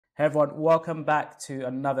Hey everyone, welcome back to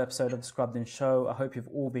another episode of the Scrubbed In Show. I hope you've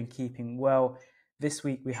all been keeping well. This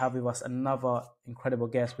week we have with us another incredible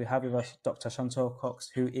guest. We have with us Dr. Chantal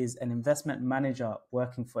Cox, who is an investment manager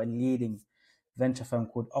working for a leading venture firm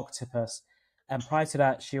called Octopus. And prior to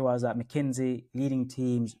that, she was at McKinsey, leading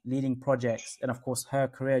teams, leading projects. And of course, her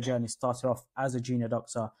career journey started off as a junior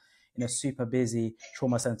doctor in a super busy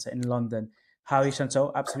trauma center in London. How are you,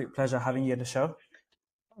 Chantal? Absolute pleasure having you on the show.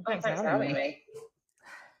 Thanks for having me.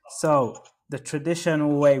 So the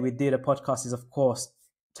traditional way we do the podcast is, of course,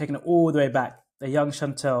 taking it all the way back. The young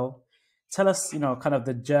Chantal, tell us, kind of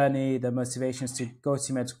the journey, the motivations to go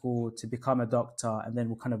to med school, to become a doctor, and then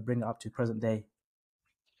we'll kind of bring it up to present day.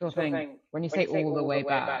 Sure thing. When you say all the way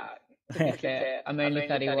back, to be clear, I'm only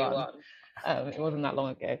 31. It wasn't that long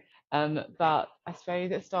ago. But I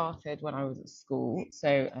suppose it started when I was at school.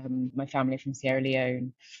 So my family from Sierra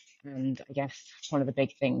Leone, and I guess one of the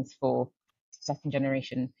big things for second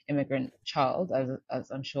generation immigrant child,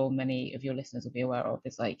 as I'm sure many of your listeners will be aware of,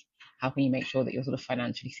 is like, how can you make sure that you're sort of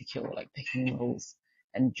financially secure, like picking roles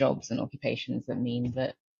and jobs and occupations that mean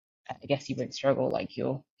that I guess you won't struggle like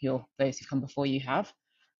your those who come before you have.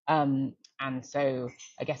 And so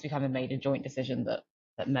I guess we kind of made a joint decision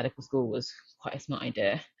that medical school was quite a smart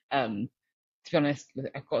idea. To be honest,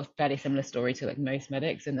 I've got a fairly similar story to like most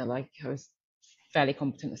medics, and they're like, I was fairly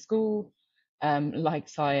competent at school, liked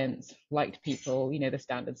science, liked people, the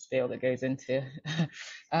standard spiel that goes into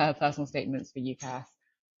personal statements for UCAS.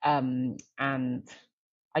 And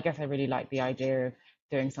I guess I really liked the idea of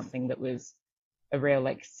doing something that was a real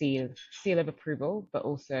like seal of approval, but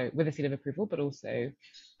also with a seal of approval, but also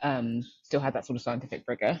still had that sort of scientific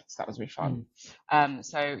rigor. So that was really fun.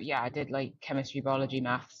 So yeah, I did like chemistry, biology,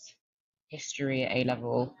 maths, history at A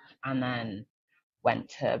level, and then went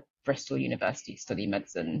to Bristol University to study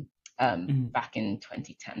medicine back in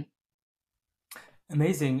 2010.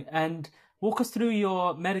 Amazing. And walk us through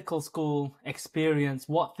your medical school experience.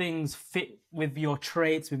 What things fit with your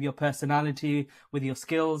traits, with your personality, with your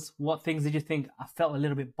skills? What things did you think I felt a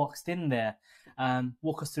little bit boxed in there?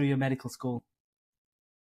 Walk us through your medical school.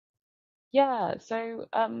 Yeah, so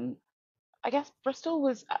I guess Bristol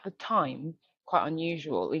was at the time quite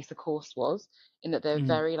unusual, at least the course was, in that they're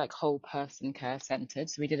very like whole person care centered.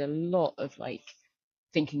 So we did a lot of like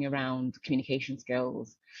thinking around communication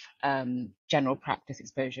skills, general practice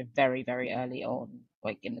exposure very, very early on,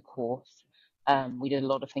 like in the course. We did a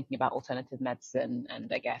lot of thinking about alternative medicine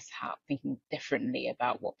and I guess how thinking differently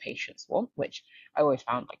about what patients want, which I always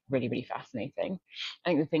found like really, really fascinating. I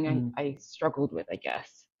think the thing I struggled with, I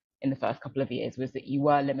guess, in the first couple of years was that you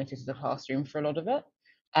were limited to the classroom for a lot of it.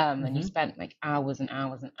 And you spent like hours and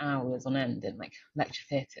hours and hours on end in like lecture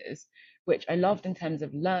theatres, which I loved in terms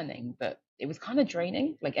of learning, but it was kind of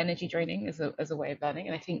draining, like energy draining as a way of learning.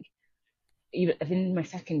 And I think even in my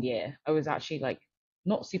second year, I was actually like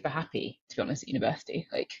not super happy, to be honest, at university.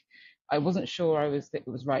 Like I wasn't sure it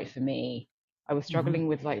was right for me. I was struggling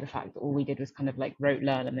with like the fact that all we did was kind of like rote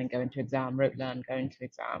learn and then go into exam, rote learn, go into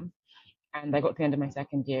exam. And I got to the end of my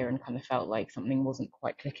second year and kind of felt like something wasn't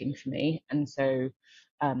quite clicking for me. And so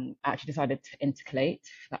I actually decided to intercalate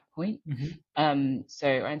at that point. So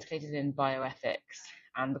I intercalated in bioethics,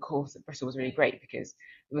 and the course at Bristol was really great because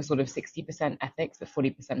it was sort of 60% ethics, but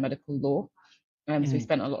 40% medical law. So we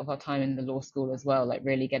spent a lot of our time in the law school as well, like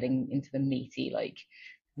really getting into the meaty, like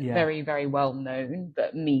very, very well known,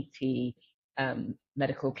 but meaty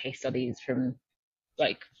medical case studies from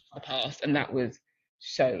like the past. And that was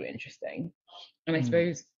so interesting. And I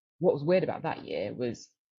suppose what was weird about that year was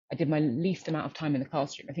I did my least amount of time in the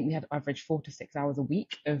classroom. I think we had average 4 to 6 hours a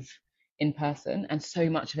week of in person, and so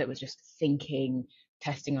much of it was just thinking,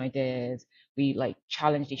 testing ideas. We like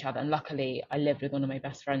challenged each other, and luckily I lived with one of my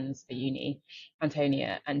best friends at uni,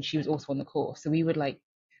 Antonia, and she was also on the course, so we would like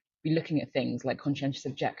be looking at things like conscientious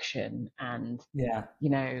objection and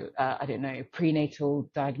I don't know,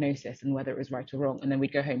 prenatal diagnosis and whether it was right or wrong, and then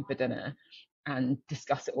we'd go home for dinner and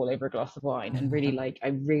discuss it all over a glass of wine. And really like I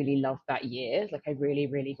really loved that year. Like I really,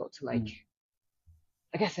 really got to like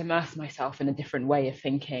I guess immerse myself in a different way of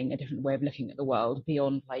thinking, a different way of looking at the world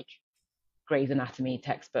beyond like Grey's Anatomy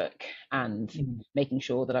textbook, and making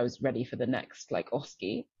sure that I was ready for the next like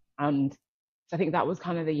OSCE. And so I think that was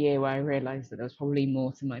kind of the year where I realized that there was probably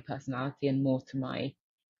more to my personality and more to my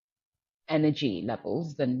energy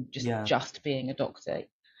levels than just being a doctor.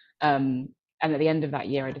 And at the end of that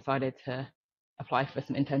year, I decided to apply for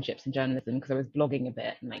some internships in journalism because I was blogging a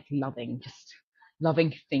bit and like loving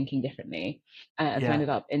thinking differently. So I ended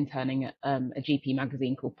up interning at a GP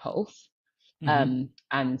magazine called Pulse. And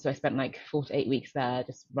so I spent like 4 to 8 weeks there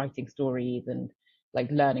just writing stories and like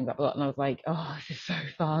learning about a lot. And I was like, oh, this is so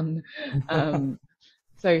fun.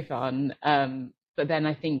 so fun. But then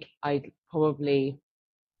I think I'd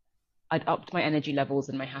upped my energy levels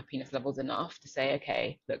and my happiness levels enough to say,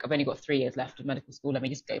 okay, look, I've only got 3 years left of medical school. Let me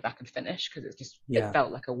just go back and finish, because it Yeah,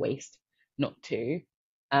 felt like a waste not to.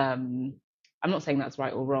 Um, I'm not saying that's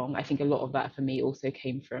right or wrong. I think a lot of that for me also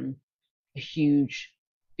came from a huge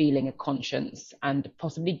feeling of conscience and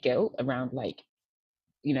possibly guilt around, like,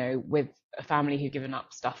 with a family who've given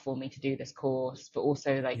up stuff for me to do this course, but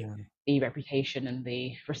also like yeah. the reputation and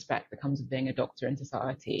the respect that comes with being a doctor in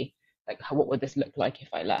society. Like, what would this look like if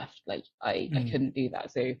I left? Like, I Mm. couldn't do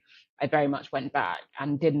that. So I very much went back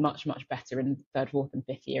and did much, much better in third, fourth, and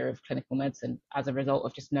fifth year of clinical medicine as a result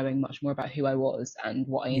of just knowing much more about who I was and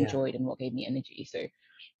what I Yeah. enjoyed and what gave me energy. So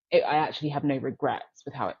I actually have no regrets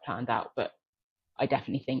with how it planned out, but I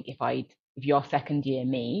definitely think if you're second year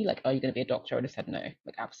me, like, are you going to be a doctor? I would have said no.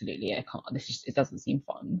 Like, absolutely, I can't. It doesn't seem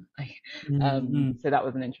fun. Like, Mm-mm. so that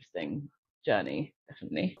was an interesting journey,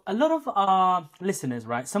 definitely. A lot of our listeners,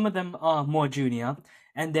 right? Some of them are more junior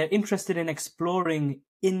and they're interested in exploring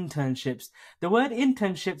internships. The word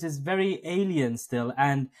internships is very alien still,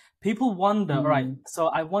 and people wonder, all right, Mm, so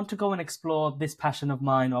I want to go and explore this passion of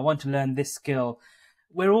mine, or I want to learn this skill.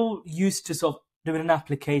 We're all used to sort of doing an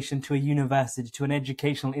application to a university, to an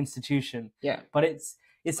educational institution, yeah, but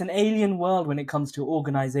it's an alien world when it comes to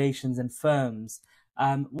organizations and firms.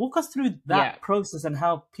 Walk us through yeah, that process and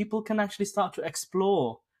how people can actually start to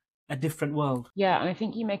explore a different world. yeah. And I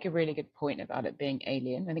think you make a really good point about it being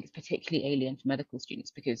alien. I think it's particularly alien for medical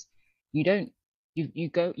students because you don't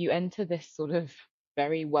you enter this sort of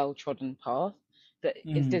very well trodden path that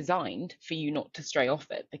is Mm, designed for you not to stray off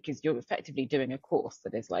it, because you're effectively doing a course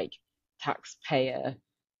that is like taxpayer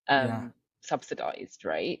yeah. subsidized,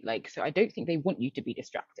 right? Like, so I don't think they want you to be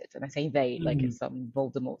distracted. And I say they like Mm, it's some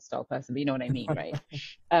Voldemort style person, but you know what I mean, right?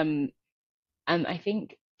 Um, and I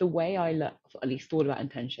think the way at least thought about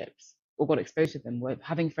internships or got exposed to them were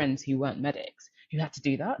having friends who weren't medics who had to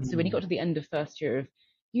do that. So when you got mm, to the end of first year of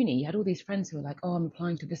uni, you had all these friends who were like, oh, I'm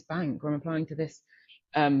applying to this bank, or I'm applying to this,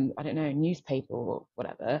 I don't know, newspaper or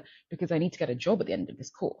whatever, because I need to get a job at the end of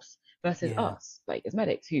this course. Versus yeah. us, like as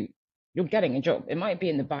medics, who you're getting a job. It might be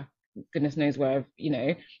in the back, goodness knows where,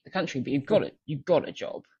 the country, but you've got a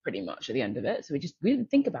job pretty much at the end of it. So we didn't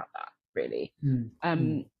think about that really. Mm, mm,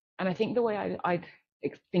 Um, and I think the way I'd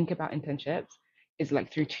think about internships is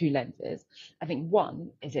like through two lenses. I think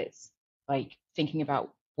one is it's like thinking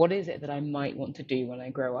about what is it that I might want to do when I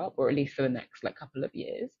grow up, or at least for the next like couple of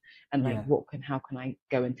years, and like yeah. how can I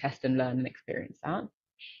go and test and learn and experience that.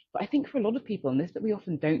 But I think for a lot of people, and this that we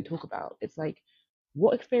often don't talk about, it's like,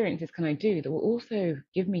 what experiences can I do that will also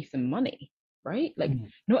give me some money, right? Like,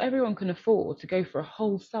 Mm, not everyone can afford to go for a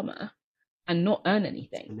whole summer and not earn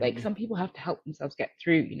anything. Like, absolutely. some people have to help themselves get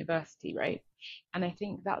through university, right? And I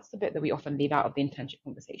think that's the bit that we often leave out of the internship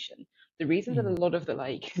conversation. The reason that a Mm, lot of the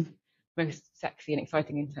like most sexy and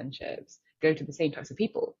exciting internships go to the same types of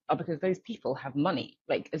people are because those people have money,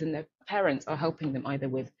 like as in their parents are helping them either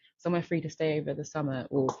with somewhere free to stay over the summer,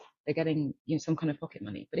 or they're getting some kind of pocket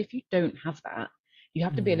money. But if you don't have that, you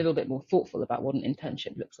have to be a mm, little bit more thoughtful about what an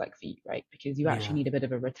internship looks like for you, right? Because you actually yeah. need a bit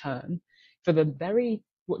of a return for the very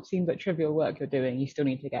what seems like trivial work you're doing. You still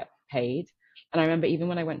need to get paid. And I remember even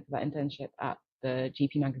when I went for that internship at the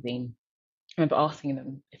GP magazine, I remember asking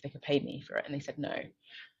them if they could pay me for it, and they said no.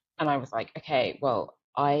 And I was like, okay, well,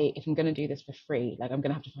 if I'm going to do this for free, like, I'm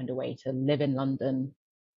going to have to find a way to live in London,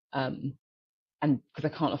 um, and because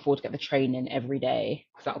I can't afford to get the train in every day,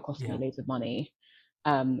 because that'll cost me Yeah. loads of money.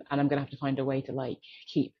 And I'm gonna have to find a way to like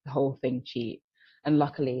keep the whole thing cheap. And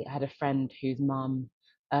luckily, I had a friend whose mum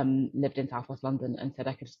lived in Southwest London and said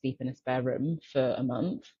I could sleep in a spare room for a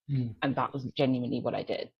month, Mm, and that was genuinely what I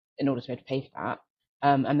did in order to be able to pay for that.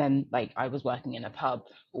 And then like I was working in a pub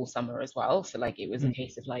all summer as well, so like it was a mm,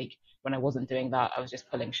 case of like when I wasn't doing that, I was just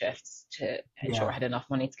pulling shifts to ensure I yeah. had enough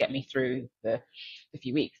money to get me through the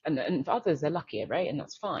few weeks. And for others, they're luckier, right? And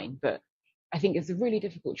that's fine. But I think it's a really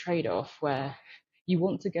difficult trade-off where you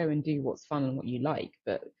want to go and do what's fun and what you like,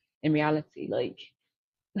 but in reality, like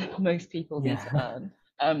most people need Yeah. to earn.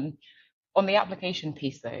 Um, on the application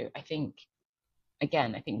piece, though, I think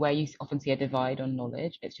again, I think where you often see a divide on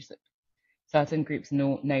knowledge, it's just that certain groups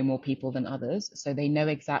know more people than others, so they know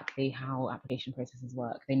exactly how application processes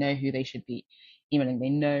work. They know who they should be emailing. They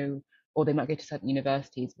know, or they might go to certain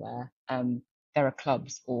universities where there are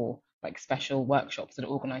clubs or like special workshops that are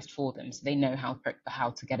organized for them, so they know how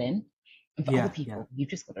to get in. And for other Yeah. Yeah. people, you've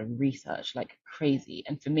just got to research like crazy.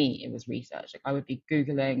 And for me, it was research. Like, I would be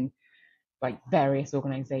googling like various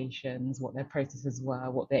organizations, what their processes were,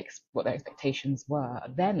 what their expectations were.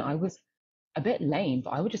 Then I was a bit lame,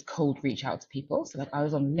 but I would just cold reach out to people. So like I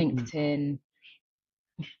was on Mm, LinkedIn,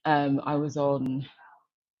 I was on, I'm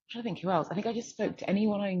trying to think who else. I think I just spoke to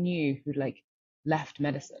anyone I knew who'd like left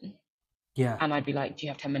medicine. Yeah. And I'd be like, do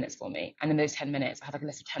you have 10 minutes for me? And in those 10 minutes, I had like a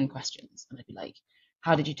list of 10 questions. And I'd be like,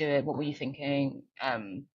 how did you do it? What were you thinking?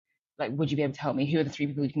 Like, would you be able to help me? Who are the three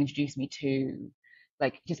people you can introduce me to?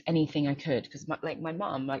 Like, just anything I could. Because my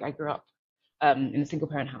mum, like, I grew up in a single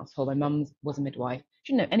parent household. My mum was a midwife.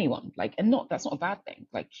 She didn't know anyone. Like, and not that's not a bad thing.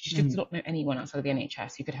 Like, she just did Mm. not know anyone outside of the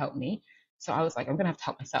NHS who could help me. So I was like, I'm gonna have to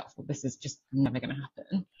help myself. Well, this is just never gonna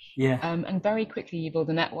happen. Yeah. And very quickly you build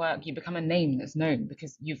a network, you become a name that's known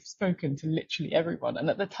because you've spoken to literally everyone. And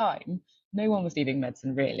at the time, no one was leaving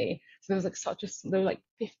medicine really. So there was like there were like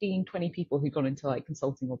 15, 20 people who'd gone into like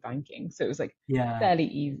consulting or banking. So it was like Yeah. fairly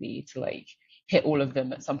easy to like hit all of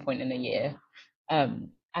them at some point in a year.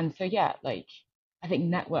 And so yeah, like I think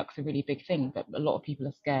network's a really big thing, but a lot of people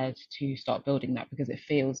are scared to start building that because it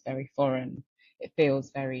feels very foreign. It feels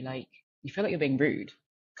very like you feel like you're being rude,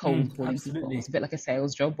 cold calling people. It's Absolutely. a bit like a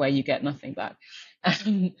sales job where you get nothing back.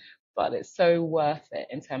 Um, but it's so worth it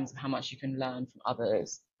in terms of how much you can learn from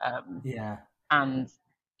others. Yeah. And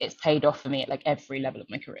it's paid off for me at like every level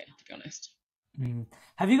of my career, to be honest. Mm.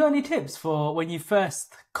 Have you got any tips for when you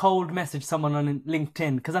first cold message someone on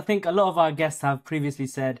LinkedIn? Because I think a lot of our guests have previously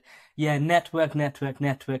said, yeah, network, network,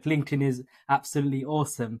 network. LinkedIn is absolutely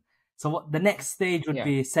awesome. So what the next stage would Yeah.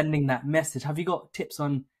 be sending that message. Have you got tips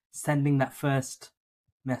on sending that first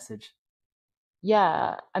message?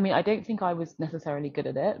 Yeah. I mean, I don't think I was necessarily good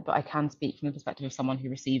at it, but I can speak from the perspective of someone who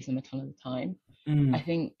receives them a ton of the time. I Mm.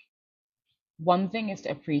 think one thing is to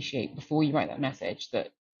appreciate before you write that message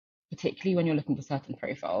that particularly when you're looking for certain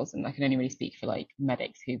profiles, and I can only really speak for like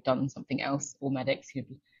medics who've done something else or medics who've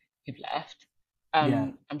left.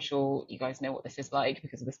 Yeah. I'm sure you guys know what this is like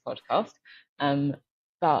because of this podcast.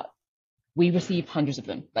 But we receive hundreds of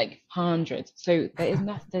them, like hundreds. So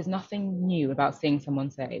there's nothing new about seeing someone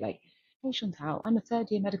say like, "Hey Chantal, I'm a third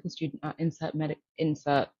year medical student at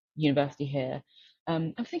insert university here.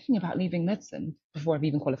 I'm thinking about leaving medicine before I've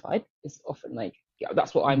even qualified." It's often like, yeah,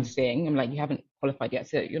 that's what I'm Mm. seeing. I'm like, you haven't qualified yet,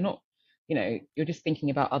 so you're not, you're just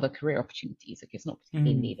thinking about other career opportunities. Like it's not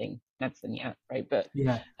particularly Mm. leaving medicine yet, right? But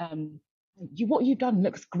Yeah. um, what you've done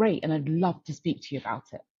looks great, and I'd love to speak to you about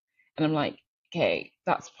it. And I'm like, okay,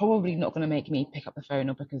 that's probably not going to make me pick up the phone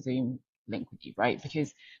or book a Zoom link with you, right?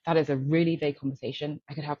 Because that is a really vague conversation.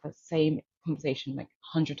 I could have the same conversation like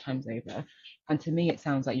 100 times over. And to me, it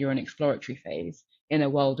sounds like you're in an exploratory phase in a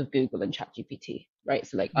world of Google and ChatGPT, right?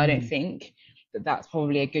 So, like, I don't Mm. think that that's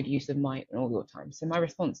probably a good use of my and all your time. So, my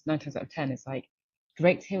response 9 times out of 10 is like,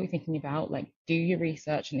 great to hear what you're thinking about. Like, do your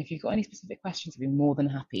research. And if you've got any specific questions, I'd be more than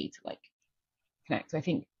happy to like connect. So I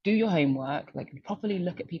think do your homework, like properly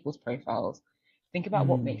look at people's profiles, think about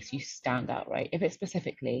what Mm. makes you stand out, right? If it's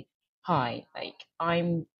specifically, hi, like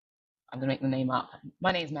I'm gonna make the name up.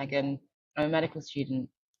 My name's Megan. I'm a medical student.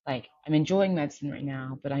 Like I'm enjoying medicine right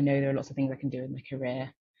now, but I know there are lots of things I can do in my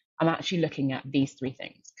career. I'm actually looking at these three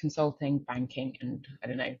things: consulting, banking, and I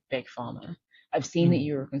don't know, big pharma. I've seen that Mm.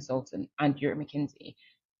 you're a consultant and you're at McKinsey.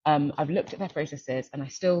 I've looked at their processes and I'm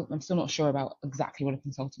still not sure about exactly what a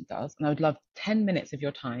consultant does. And I would love 10 minutes of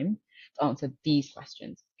your time to answer these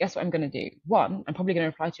questions. Guess what I'm going to do? One, I'm probably going to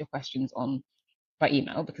reply to your questions on by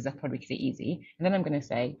email because that probably makes it easy. And then I'm going to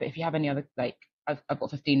say, but if you have any other, like, I've got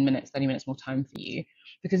 15 minutes, 30 minutes more time for you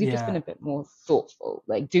because you've just been Yeah. a bit more thoughtful.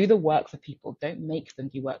 Like, do the work for people. Don't make them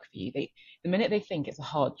do work for you. The minute they think it's a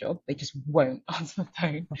hard job, they just won't answer the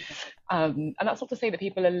phone. And that's not to say that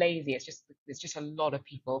people are lazy. It's just a lot of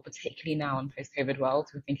people, particularly now in post-COVID world,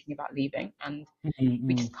 who are thinking about leaving, and we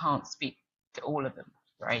Mm. just can't speak to all of them,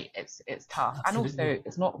 right? It's tough, and Absolutely. also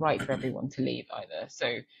it's not right for everyone to leave either.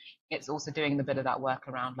 So it's also doing the bit of that work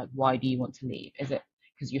around like, why do you want to leave? Is it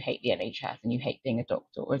because you hate the NHS and you hate being a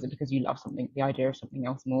doctor, or is it because you love something, the idea of something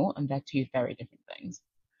else more? And they're two very different things.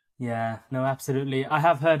 Yeah, no, absolutely. I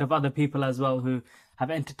have heard of other people as well who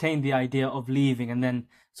have entertained the idea of leaving and then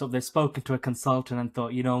sort of they've spoken to a consultant and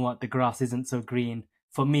thought, you know what, the grass isn't so green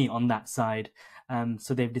for me on that side.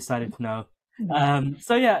 So they've decided to no.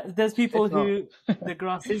 So yeah, there's people It's not. who the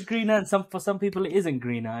grass is greener and for some people it isn't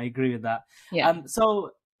greener. I agree with that. Yeah.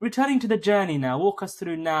 So returning to the journey now, walk us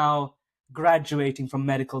through now graduating from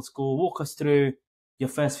medical school. Walk us through your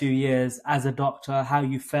first few years as a doctor, how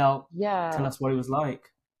you felt. Tell Yeah. us what it was like.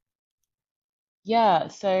 Yeah,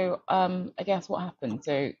 so I guess what happened?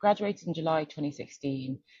 So graduated in July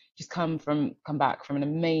 2016, just come back from an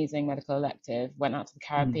amazing medical elective, went out to the Mm.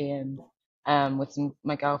 Caribbean with some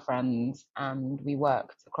my girlfriends, and we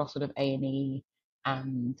worked across sort of A&E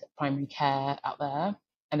and primary care out there,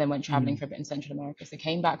 and then went traveling Mm. for a bit in Central America. So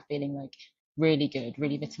came back feeling like really good,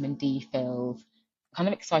 really vitamin D filled, kind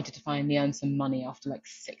of excited to finally earn some money after like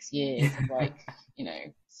 6 years of like,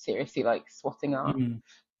 seriously like swatting up. Mm.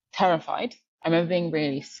 Terrified. I remember being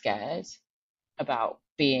really scared about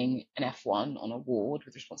being an F1 on a ward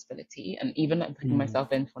with responsibility, and even like putting Mm.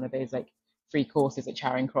 myself into one of those like free courses at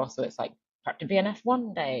Charing Cross, so it's like prep to be an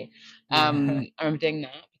F1 day. Yeah. I remember doing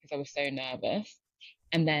that because I was so nervous.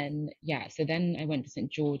 And then yeah, so then I went to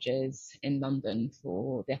St George's in London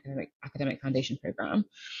for the academic foundation program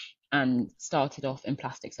and started off in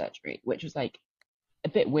plastic surgery, which was like a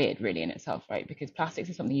bit weird really in itself, right? Because plastics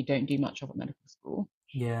is something you don't do much of at medical school.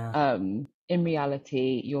 Yeah. In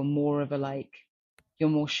reality, you're more of a like you're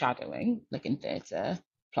more shadowing, like in theatre,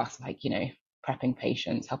 plus like, prepping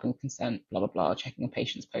patients, helping with consent, blah blah blah, checking a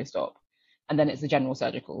patient's post-op. And then it's a general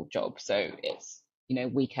surgical job. So it's,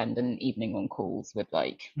 weekend and evening on calls with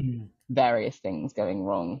like Mm. various things going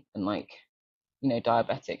wrong and like,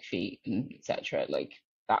 diabetic feet and etc. Like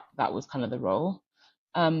that was kind of the role.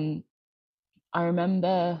 Um, I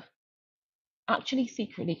remember actually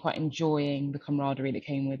secretly quite enjoying the camaraderie that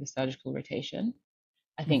came with the surgical rotation.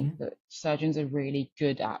 I think Mhm. that surgeons are really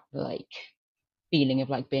good at like feeling of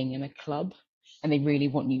like being in a club, and they really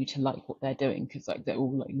want you to like what they're doing because like they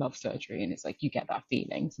all like love surgery, and it's like you get that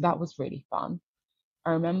feeling. So that was really fun.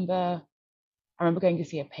 I remember I remember going to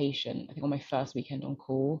see a patient, I think on my first weekend on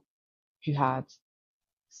call, who had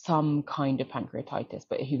some kind of pancreatitis,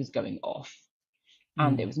 but he was going off.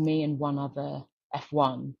 And it Mm. was me and one other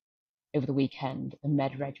F1 over the weekend. The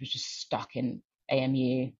med reg was just stuck in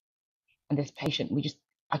AMU, and this patient,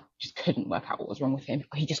 I just couldn't work out what was wrong with him.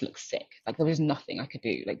 He just looked sick. Like there was nothing I could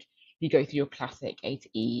do. Like you go through your classic A to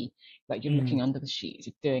E, like you're Mm. looking under the sheets,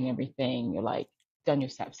 you're doing everything, you're like done your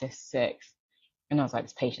sepsis 6. And I was like,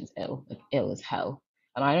 this patient's ill, like ill as hell.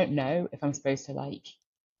 And I don't know if I'm supposed to like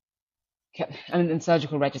and then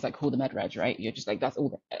surgical reg is like call the med reg, right? You're just like that's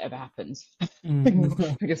all that ever happens.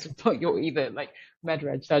 Mm. Because you're either like med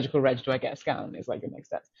reg, surgical reg, do I get a scan? Is like the next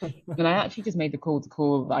step. And I actually just made the call to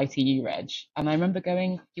call the ITU reg. And I remember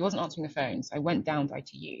going, he wasn't answering the phone. So I went down to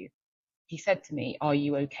ITU. He said to me, "Are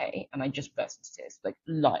you okay?" And I just burst into tears,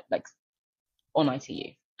 like on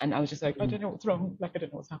ITU. And I was just like, I Mm. don't know what's wrong. Like, I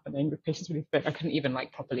don't know what's happening. The patient's really sick. I couldn't even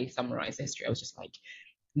like properly summarize the history. I was just like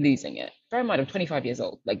losing it. Bear in mind, I'm 25 years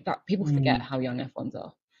old. Like that, people forget Mm. how young F1s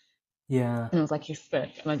are. Yeah. And I was like, he's sick.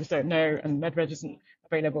 And I just don't know. And MedReg isn't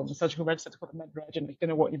available. The surgical reg said to call the MedReg, and I don't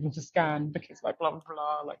know what even to scan because, like, blah, blah,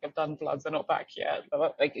 blah. Like, I've done bloods, they're not back yet. Blah,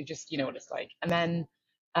 blah. Like, it just, you know what it's like. And then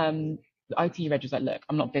the IT reg was like, look,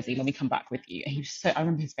 I'm not busy. Let me come back with you. And he was so, I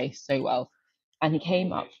remember his face so well. And he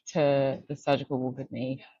came up to the surgical ward with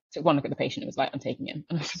me, took one look at the patient, and was like, I'm taking him.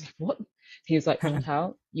 And I was just like, what? He was like,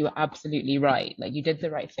 Chantal, you were absolutely right. Like, you did the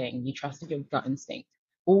right thing. You trusted your gut instinct.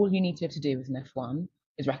 All you need to be able to do as an F1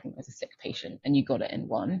 is recognize a sick patient, and you got it in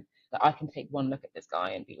one. Like I can take one look at this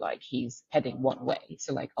guy and be like, he's heading one way,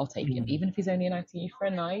 so like I'll take him, Mm. even if he's only in ITU for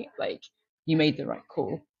a night. Like you made the right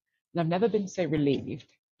call, and I've never been so relieved.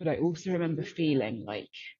 But I also remember feeling like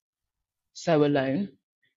so alone,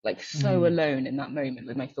 like so Mm. alone in that moment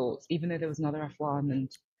with my thoughts, even though there was another F1,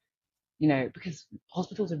 and because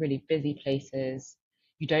hospitals are really busy places.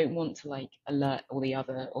 You don't want to like alert all the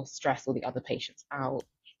other or stress all the other patients out.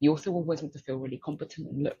 You also always want to feel really competent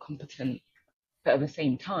and look competent. But at the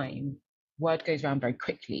same time, word goes around very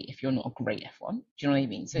quickly if you're not a great F1. Do you know what I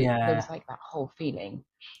mean? So there Yeah. was like that whole feeling.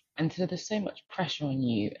 And so there's so much pressure on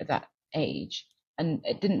you at that age. And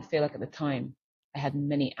it didn't feel like at the time I had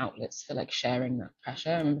many outlets for like sharing that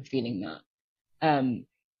pressure. I remember feeling that.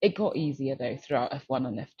 It got easier though throughout F1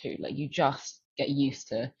 and F2. Like you just get used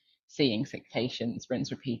to seeing sick patients, rinse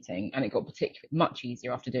repeating, and it got particularly much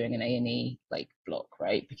easier after doing an A&E like block,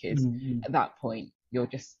 right? Because Mm. at that point you're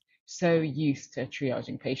just so used to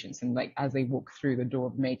triaging patients, and like as they walk through the door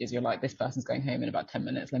of majors, you're like, this person's going home in about 10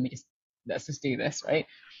 minutes. Let's just do this, right?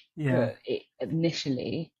 Yeah. But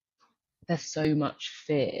initially there's so much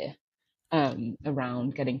fear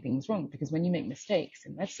around getting things wrong, because when you make mistakes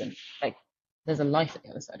in medicine, like there's a life at the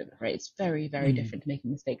other side of it, right? It's very, very Mm. different to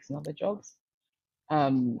making mistakes in other jobs.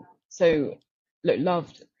 So look,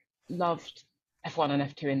 loved F1 and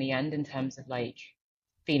F2 in the end in terms of like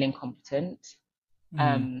feeling competent.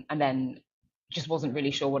 Mm. And then just wasn't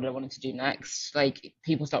really sure what I wanted to do next. Like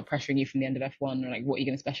people start pressuring you from the end of F1, or like, what are you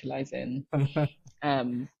going to specialize in?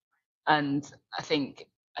 Um, and I think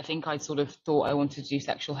I sort of thought I wanted to do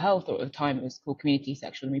sexual health, or at the time it was called community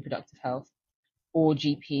sexual and reproductive health, or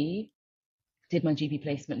GP. Did my GP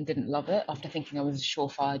placement and didn't love it after thinking I was a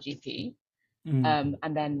surefire GP. Mm.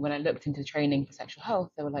 And then when I looked into training for sexual health,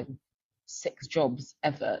 there were like 6 jobs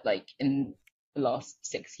ever, like in the last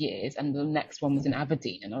 6 years, and the next one was in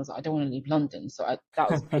Aberdeen, and I was like, I don't want to leave London. So that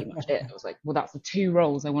was pretty much it. I was like, well, that's the two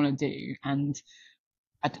roles I want to do, and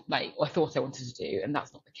I thought I wanted to do, and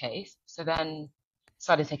that's not the case. So then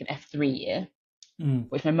decided to take an F3 year,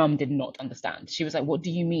 which my mum did not understand. She was like, what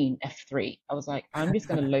do you mean F3? I was like, I'm just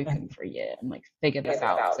going to locum for a year and like figure this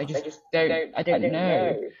out, because I don't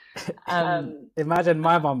know. Imagine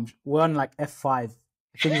my mum, we're on like F5.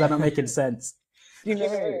 Things are not making sense.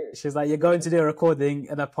 She's like, you're going to do a recording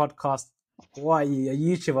and a podcast. What are you, a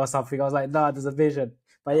YouTube or something? I was like, no, there's a vision.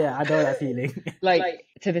 But yeah, I know that feeling. Like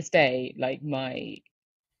to this day, like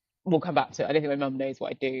we'll come back to it. I don't think my mum knows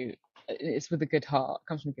what I do. It's with a good heart,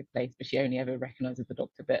 comes from a good place, but she only ever recognises the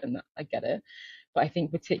doctor bit, and that, I get it. But I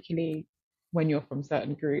think particularly when you're from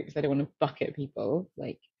certain groups, I don't want to bucket people.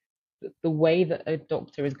 Like the way that a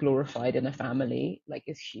doctor is glorified in a family, like,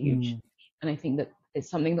 is huge. And I think that it's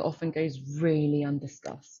something that often goes really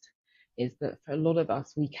undiscussed, is that for a lot of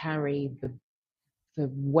us, we carry the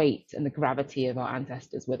weight and the gravity of our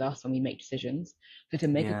ancestors with us when we make decisions. So to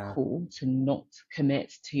make a call to not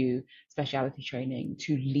commit to specialty training,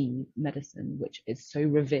 to leave medicine, which is so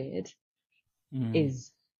revered,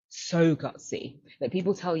 is so gutsy. Like,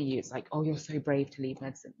 people tell you, it's like, oh, you're so brave to leave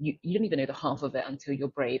medicine. You don't even know the half of it until you're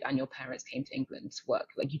brave and your parents came to England to work.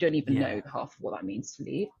 Like, you don't even know the half of what that means to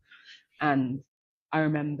leave. And I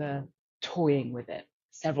remember toying with it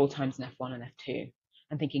several times in F1 and F2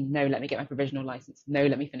 and thinking, no, let me get my provisional license. No,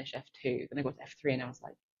 let me finish F2. Then I got to F3 and I was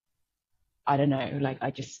like, I don't know, like,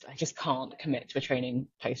 I just can't commit to a training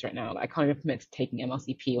post right now. Like, I can't even commit to taking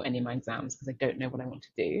MRCP or any of my exams because I don't know what I want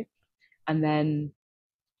to do. And then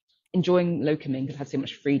enjoying locuming because I had so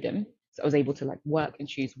much freedom. So I was able to like work and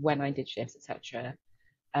choose when I did shifts, etc.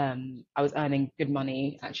 I was earning good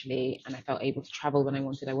money actually, and I felt able to travel when I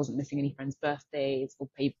wanted. I wasn't missing any friends' birthdays or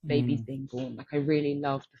babies being born. Like, I really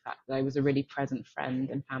loved the fact that I was a really present friend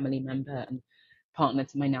and family member and partner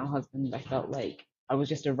to my now husband. I felt like I was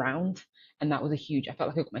just around, and that was I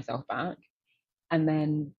felt like I got myself back. And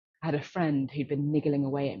then I had a friend who'd been niggling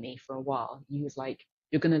away at me for a while. He was like,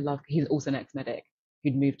 you're gonna love, he's also an ex-medic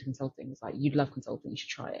who'd moved to consulting. He was like, you'd love consulting, you should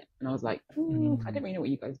try it. And I was like, I don't really know what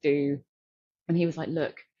you guys do. And he was like,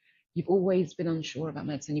 look, you've always been unsure about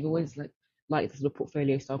medicine. You've always liked this sort of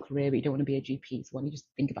portfolio style career, but you don't want to be a GP. So why don't you just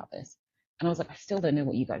think about this? And I was like, I still don't know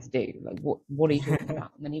what you guys do. Like, what are you talking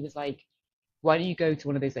about? And then he was like, why don't you go to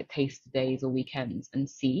one of those like taste days or weekends and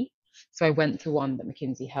see? So I went to one that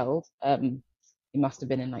McKinsey held. It must have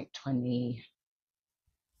been in like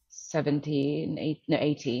 2017,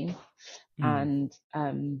 18. And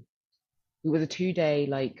it was a 2-day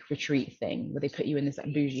like retreat thing where they put you in this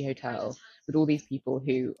like bougie hotel with all these people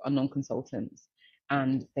who are non-consultants,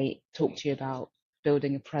 and they talk to you about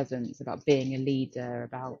building a presence, about being a leader,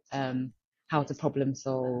 about how to problem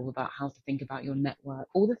solve, about how to think about your network,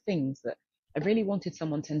 all the things that I really wanted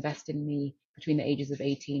someone to invest in me between the ages of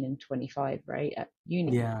 18 and 25, right, at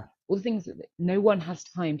uni. All the things that no one has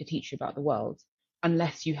time to teach you about the world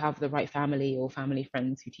unless you have the right family or family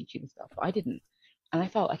friends who teach you the stuff. But I didn't. And I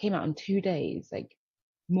felt I came out in 2 days, like,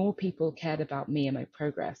 more people cared about me and my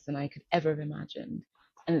progress than I could ever have imagined.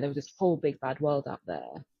 And there was this whole big bad world out there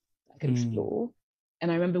that I could explore. And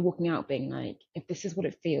I remember walking out being like, if this is what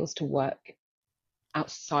it feels to work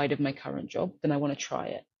outside of my current job, then I want to try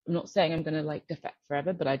it. I'm not saying I'm going to like defect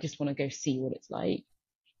forever, but I just want to go see what it's like.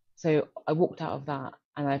 So I walked out of that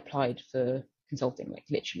and I applied for consulting, like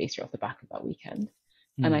literally straight off the back of that weekend.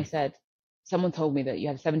 And I said, someone told me that you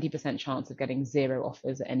had a 70% chance of getting 0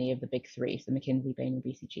 offers at any of the big three, so McKinsey, Bain, and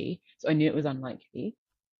BCG. So I knew it was unlikely.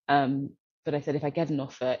 But I said, if I get an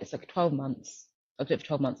offer, it's like 12 months. I'll do it for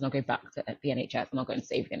 12 months and I'll go back to the NHS and I'll go and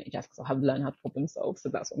save the NHS because I'll have learned how to problem solve. So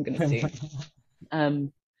that's what I'm going to do.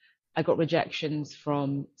 I got rejections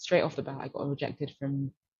straight off the bat. I got rejected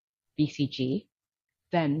from BCG.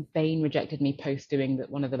 Then Bain rejected me post doing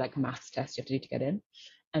one of the like maths tests you have to do to get in.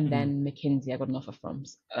 And then McKinsey I got an offer from,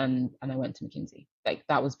 and I went to McKinsey. Like,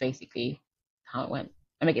 that was basically how it went.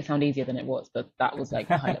 I make it sound easier than it was, but that was like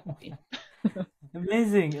the high level view.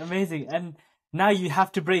 Amazing. And now you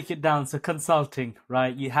have to break it down. So consulting,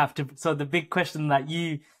 right? You have to. So the big question that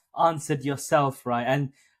you answered yourself, right?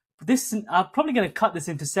 And this, I'm probably going to cut this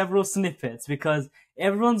into several snippets because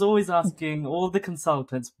everyone's always asking all the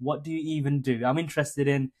consultants, what do you even do? I'm interested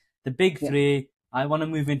in the big three. I want to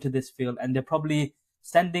move into this field, and they're probably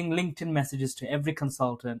sending LinkedIn messages to every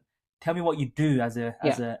consultant. Tell me what you do as a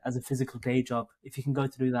physical day job, if you can go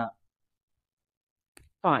through that.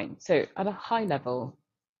 Fine. So at a high level,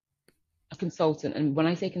 a consultant, and when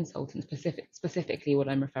I say consultant, specifically what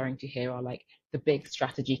I'm referring to here are like the big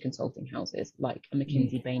strategy consulting houses, like a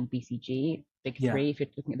McKinsey, Bain, BCG, big Yeah. three. If you're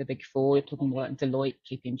looking at the big four, you're talking about Deloitte,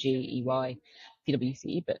 KPMG, EY,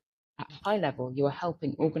 PwC. But at high level, you are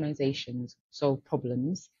helping organizations solve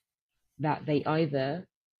problems that they either,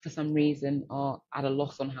 for some reason, are at a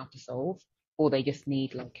loss on how to solve, or they just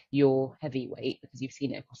need like your heavyweight because you've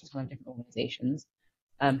seen it across a ton of different organizations,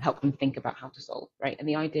 help them think about how to solve, right? And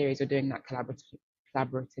the idea is you're doing that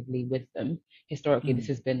collaboratively with them. Historically, this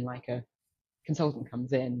has been like a consultant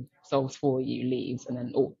comes in, solves for you, leaves, and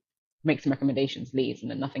then or makes some recommendations, leaves,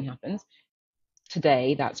 and then nothing happens.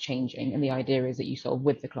 Today, that's changing, and the idea is that you solve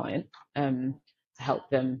with the client to help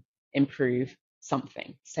them improve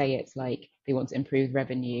something. Say it's like they want to improve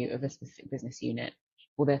revenue of a specific business unit,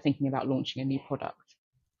 or they're thinking about launching a new product,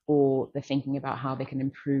 or they're thinking about how they can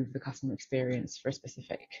improve the customer experience for a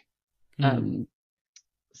specific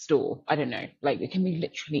store. I don't know. Like it can be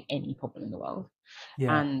literally any problem in the world.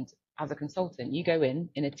 Yeah. And as a consultant, you go in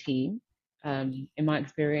a team. In my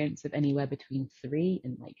experience, of anywhere between 3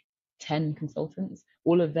 and like 10 consultants,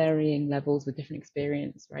 all of varying levels with different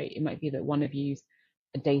experience, right? It might be that one of you's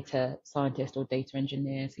a data scientist or data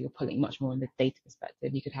engineer, so you're pulling much more in the data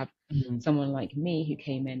perspective. You could have someone like me who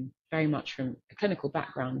came in very much from a clinical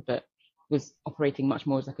background, but was operating much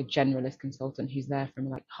more as like a generalist consultant who's there from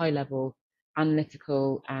like high level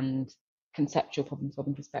analytical and conceptual problem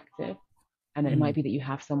solving perspective. And then it might be that you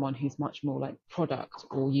have someone who's much more like product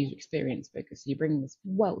or user experience focused. So you bring this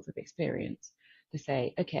wealth of experience to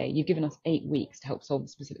say, okay, you've given us 8 weeks to help solve a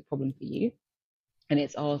specific problem for you. And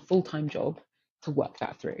it's our full-time job to work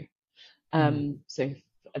that through. So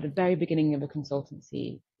at the very beginning of a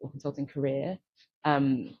consultancy or consulting career,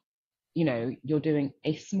 you're doing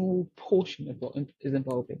a small portion of what is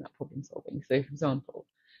involved in that problem solving. So for example,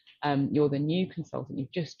 you're the new consultant,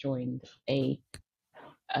 you've just joined a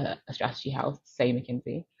strategy house, say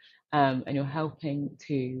McKinsey, and you're helping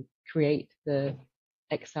to create the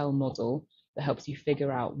Excel model that helps you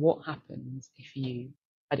figure out what happens if you,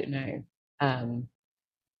 I don't know,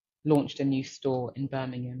 launched a new store in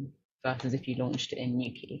Birmingham versus if you launched it in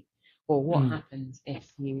Newquay, or what happens if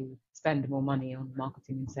you spend more money on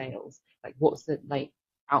marketing and sales. Like, what's the like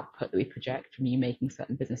output that we project from you making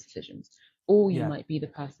certain business decisions? Or you might be the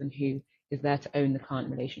person who is there to own the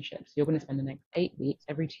client relationship. So you're going to spend the next 8 weeks,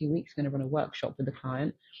 every 2 weeks, going to run a workshop with the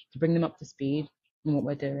client to bring them up to speed on what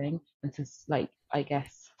we're doing and to like, I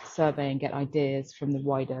guess, survey and get ideas from the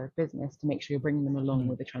wider business to make sure you're bringing them along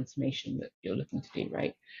with the transformation that you're looking to do,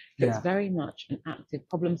 right? So it's very much an active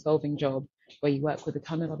problem solving job where you work with a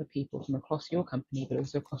ton of other people from across your company, but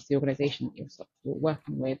also across the organization that you're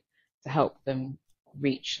working with to help them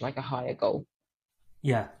reach like a higher goal.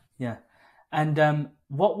 Yeah. And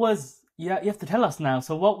what was, you have to tell us now.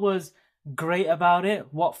 So what was great about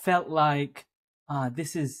it? What felt like,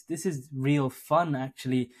 this is real fun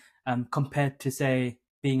actually, compared to say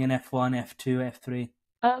being an F1, F2, F3?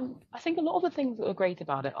 I think a lot of the things that are great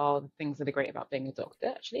about it are the things that are great about being a doctor,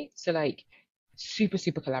 actually. So like super,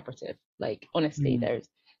 super collaborative. Like honestly,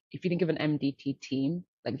 if you think of an MDT team,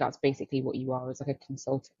 like that's basically what you are as like a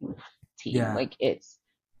consulting team. Like it's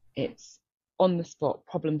on the spot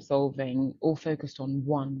problem solving, all focused on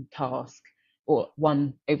one task or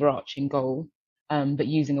one overarching goal, but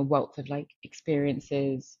using a wealth of like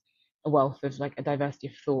experiences, a wealth of like a diversity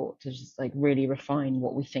of thought to just like really refine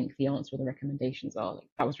what we think the answer or the recommendations are. Like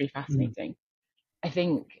that was really fascinating. I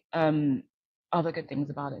think other good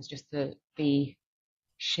things about it is just the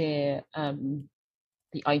sheer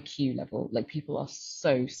the IQ level. Like people are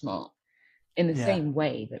so smart in the same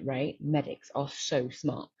way that, right, medics are so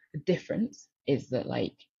smart. The difference is that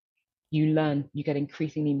like you get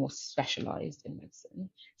increasingly more specialized in medicine.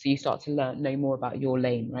 So you start to know more about your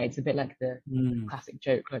lane, right? It's a bit like the classic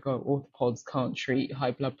joke, like, oh, orthopods can't treat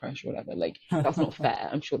high blood pressure or whatever. Like, that's not fair.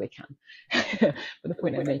 I'm sure they can. But the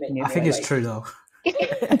point I'm making is I think that, it's like, true though.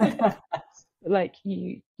 like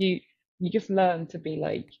you just learn to be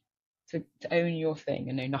like, to own your thing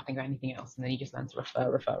and know nothing about anything else. And then you just learn to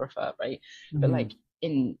refer, right? But like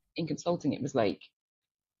in consulting, it was like,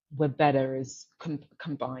 we're better as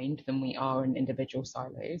combined than we are in individual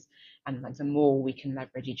silos, and like the more we can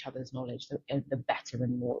leverage each other's knowledge, the better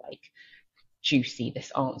and more like juicy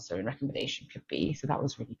this answer and recommendation could be. So that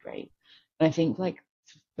was really great. And I think like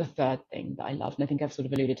the third thing that I loved, and I think I've sort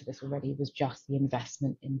of alluded to this already, was just the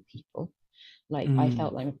investment in people. Like I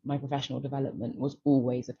felt like my professional development was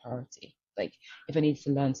always a priority. Like if I needed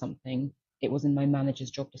to learn something, it was in my manager's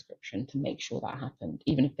job description to make sure that happened.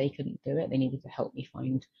 Even if they couldn't do it, they needed to help me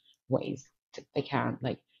find ways they can.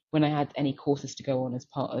 Like when I had any courses to go on as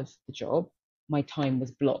part of the job, my time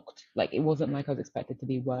was blocked. Like, it wasn't like I was expected to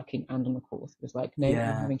be working and on the course. It was like, no, you're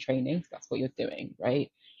Yeah. having training, so that's what you're doing, right?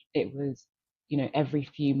 It was, every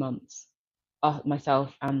few months,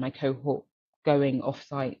 myself and my cohort going off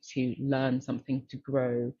site to learn something, to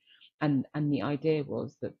grow. And the idea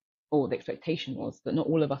was that, or the expectation was that not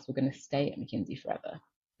all of us were going to stay at McKinsey forever.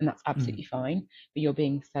 And that's absolutely fine. But you're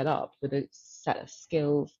being set up with a set of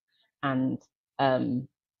skills and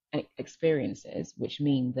experiences, which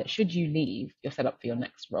mean that should you leave, you're set up for your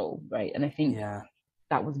next role, right? And I think Yeah.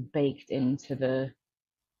 that was baked into the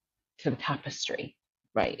tapestry,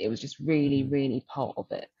 right? It was just really, really part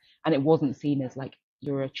of it. And it wasn't seen as like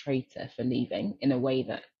you're a traitor for leaving, in a way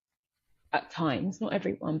that at times, not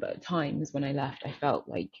everyone, but at times when I left, I felt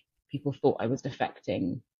like people thought I was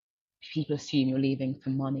defecting. People assume you're leaving for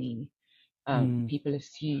money. People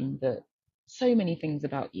assume that so many things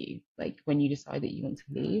about you, like when you decide that you want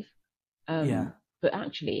to leave. Yeah. But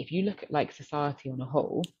actually, if you look at like society on a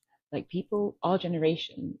whole, like people, our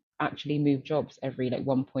generation actually move jobs every like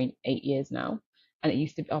 1.8 years now. And it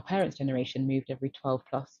used to be our parents' generation moved every 12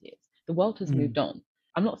 plus years. The world has moved on.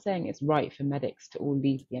 I'm not saying it's right for medics to all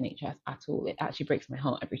leave the NHS at all. It actually breaks my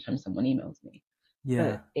heart every time someone emails me. Yeah.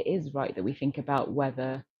 But it is right that we think about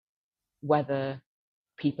whether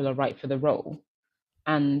people are right for the role.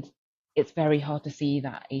 And it's very hard to see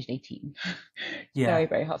that aged 18. Yeah. Very,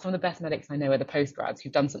 very hard. Some of the best medics I know are the postgrads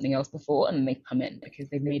who've done something else before and they've come in because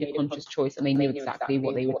they've made a conscious choice and they knew exactly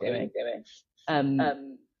what they were doing.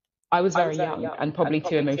 I was very young and probably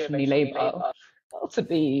too emotionally labile to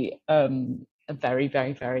be a very,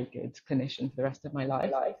 very, very good clinician for the rest of my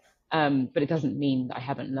life. But it doesn't mean that I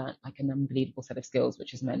haven't learned like an unbelievable set of skills,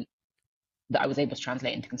 which has meant that I was able to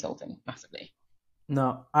translate into consulting massively.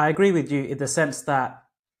 No, I agree with you in the sense that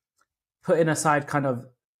putting aside kind of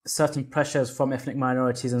certain pressures from ethnic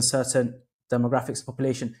minorities and certain demographics of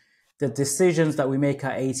population, the decisions that we make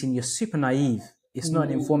at 18, you're super naive. It's not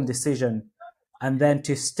an informed decision. And then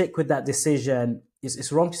to stick with that decision,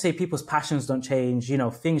 it's wrong to say people's passions don't change.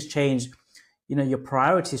 Things change. Your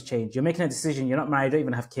priorities change. You're making a decision. You're not married. You don't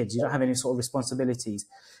even have kids. You don't have any sort of responsibilities.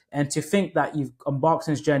 And to think that you've embarked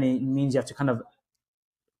on this journey means you have to kind of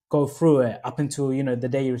go through it up until the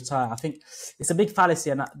day you retire. I think it's a big fallacy,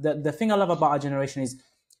 and the thing I love about our generation is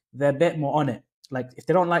they're a bit more on it. Like if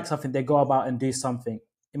they don't like something, they go about and do something.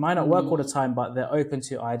 It might not work all the time, but they're open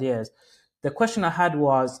to ideas. The question I had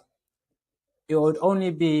was, it would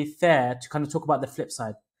only be fair to kind of talk about the flip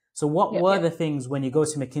side. So what were the things when you go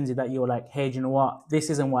to McKinsey that you were like, hey, do you know what? This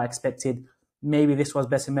isn't what I expected. Maybe this was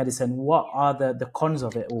best in medicine. What are the cons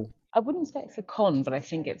of it all? I wouldn't say it's a con, but I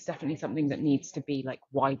think it's definitely something that needs to be like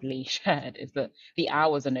widely shared, is that the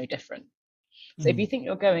hours are no different. So if you think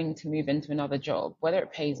you're going to move into another job, whether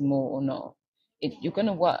it pays more or not, you're going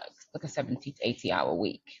to work like a 70 to 80-hour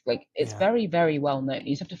week. Like it's very, very well known.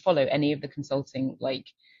 You just have to follow any of the consulting like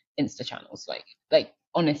Insta channels. Like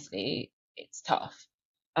honestly, it's tough.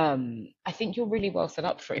 I think you're really well set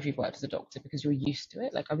up for it if you've worked as a doctor because you're used to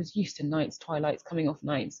it. Like I was used to nights, twilights, coming off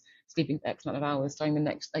nights, sleeping for X amount of hours, starting the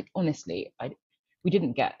next. Like honestly, we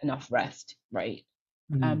didn't get enough rest, right?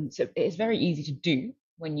 So it's very easy to do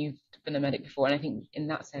when you've been a medic before, and I think in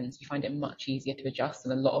that sense you find it much easier to adjust.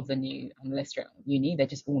 And a lot of the new analysts at uni, they're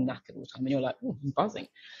just all knackered all the time, and you're like, oh, I'm buzzing.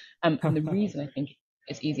 And the reason I think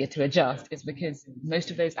it's easier to adjust is because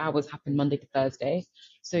most of those hours happen Monday to Thursday,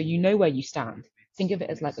 so you know where you stand. Think of it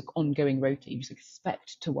as like an ongoing rota. You just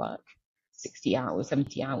expect to work 60 hours,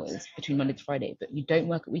 70 hours between Monday to Friday, but you don't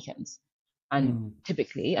work at weekends. And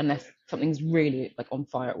typically, unless something's really like on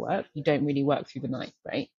fire at work, you don't really work through the night,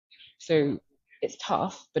 right? So it's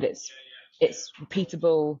tough, but it's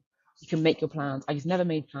repeatable. You can make your plans. I just never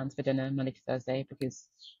made plans for dinner Monday to Thursday because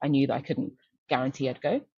I knew that I couldn't guarantee I'd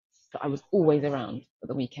go. But I was always around at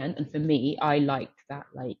the weekend. And for me, I liked that,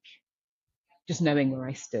 like, just knowing where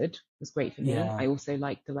I stood was great for me. I also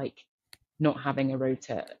liked the like not having a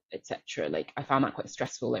rota, etc. Like I found that quite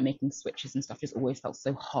stressful. Like making switches and stuff just always felt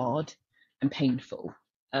so hard and painful.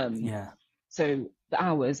 So the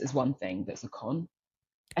hours is one thing that's a con.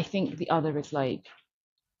 I think the other is like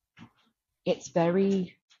it's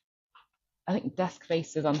very. I think desk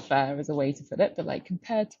based is unfair as a way to put it, but like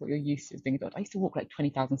compared to what you're used to as being a doctor, I used to walk like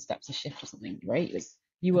 20,000 steps a shift or something, right? Like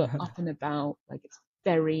you were up and about, like it's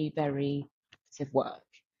very, very active work,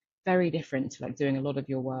 very different to like doing a lot of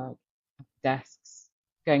your work at desks,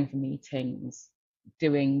 going for meetings,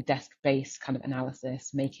 doing desk based kind of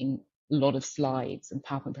analysis, making a lot of slides and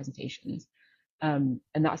PowerPoint presentations. And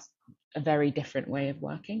that's a very different way of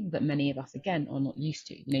working that many of us, again, are not used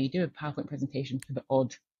to. You do a PowerPoint presentation for the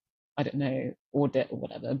odd, I don't know, audit or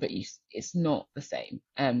whatever, but it's not the same.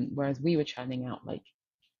 Whereas we were churning out like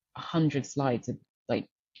 100 slides like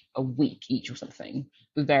a week each or something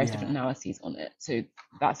with various different Yeah. analyses on it. So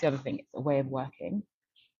that's the other thing, it's a way of working.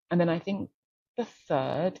 And then I think the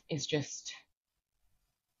third is just,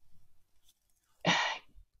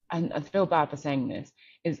 and I feel bad for saying this,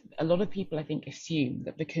 is a lot of people I think assume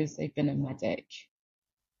that because they've been a medic,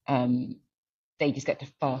 um, they just get to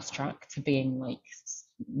fast track to being like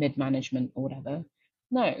mid management or whatever.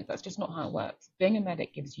 No, that's just not how it works. Being a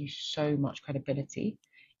medic gives you so much credibility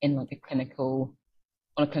in like on a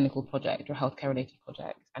clinical project or a healthcare related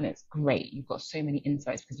project, and it's great. You've got so many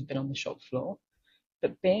insights because you've been on the shop floor.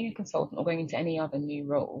 But being a consultant or going into any other new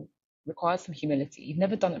role requires some humility. You've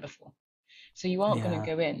never done it before. So you aren't going to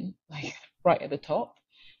Yeah. go in like right at the top.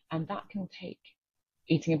 And that can take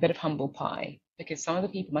eating a bit of humble pie, because some of the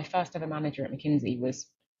people, my first ever manager at McKinsey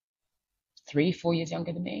was 3, 4 years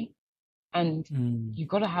younger than me. And Mm. you've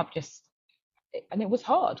got to have just, and it was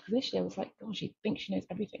hard because initially I was like, oh, she thinks she knows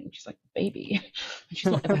everything. She's like a baby. And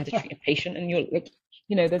she's not ever had to treat a patient. And you're like,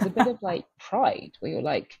 there's a bit of like pride where you're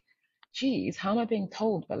like, geez, how am I being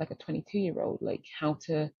told by like a 22-year-old, like how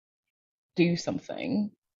to do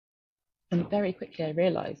something? And very quickly I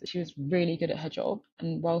realized that she was really good at her job.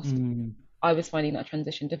 And whilst Mm. I was finding that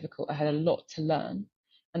transition difficult, I had a lot to learn.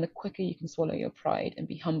 And the quicker you can swallow your pride and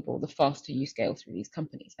be humble, the faster you scale through these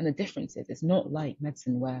companies. And the difference is, it's not like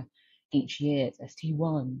medicine where each year it's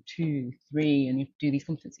ST1, 2, 3, and you do these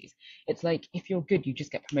competencies. It's like if you're good, you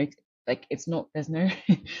just get promoted. Like it's not, there's no,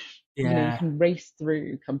 you Yeah. can race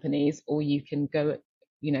through companies or you can go at,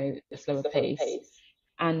 a slower pace.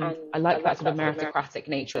 And I like that sort of meritocratic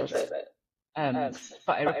nature of it.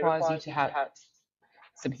 But it requires you to have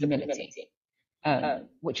some humility,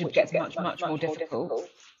 which gets much, much more difficult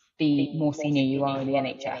the more senior you are in the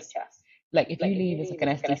NHS. Like if you leave as like an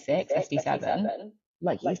SD6, SD7,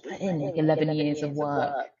 like you've put in like 11 years of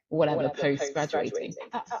work or whatever post graduating,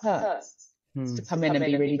 that hurts to Mm. come in and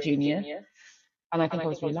be really junior. And I think I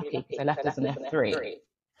was really lucky because I left as an F3.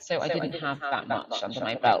 So I didn't have that much under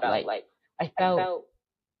my belt. Like I felt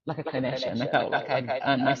like a clinician. I felt like I'd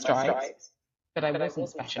earned my stripes, but I wasn't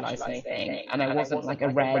specialized in anything, and I wasn't like a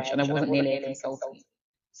reg, and I wasn't nearly a consultant.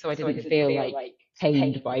 So I didn't feel like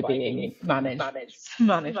pained by being managed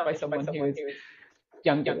by someone who was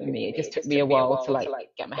younger than me. It just took me a while to like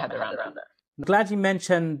get my head around it. I'm glad you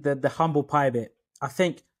mentioned the humble pie bit. I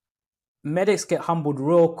think medics get humbled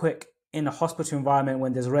real quick in a hospital environment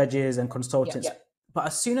when there's regs and consultants. Yeah. But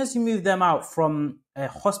as soon as you move them out from a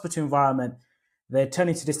hospital environment, they turn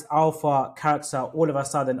into this alpha character all of a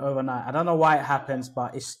sudden overnight. I don't know why it happens,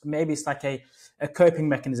 but maybe it's like a coping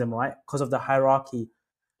mechanism, right? Because of the hierarchy.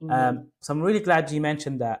 So I'm really glad you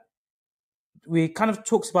mentioned that. We kind of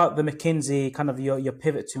talked about the McKinsey, kind of your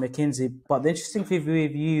pivot to McKinsey. But the interesting thing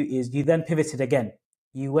with you is you then pivoted again.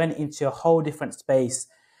 You went into a whole different space,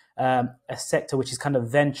 a sector which is kind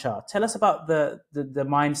of venture. Tell us about the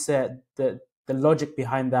mindset, the logic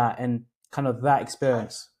behind that, and kind of that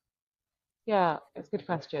experience. Yeah, it's a good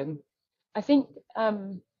question. I think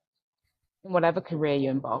in whatever career you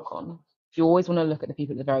embark on, you always want to look at the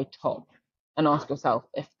people at the very top and ask yourself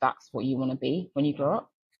if that's what you want to be when you grow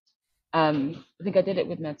up. I think I did it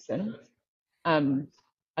with medicine.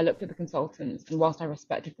 I looked at the consultants, and whilst I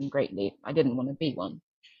respected them greatly, I didn't want to be one.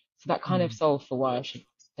 So that kind of solved for why I should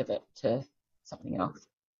pivot to something else.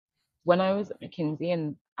 When I was at McKinsey,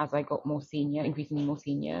 and as I got more senior, increasingly more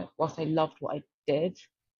senior, whilst I loved what I did,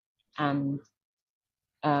 and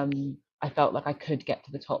I felt like I could get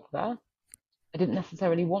to the top there, I didn't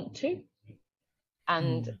necessarily want to.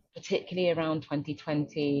 And particularly around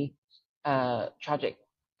 2020, tragic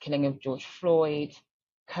killing of George Floyd,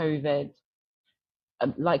 COVID,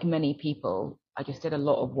 like many people, I just did a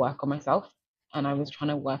lot of work on myself, and I was trying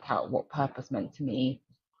to work out what purpose meant to me,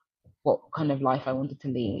 what kind of life I wanted to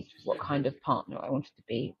lead, what kind of partner I wanted to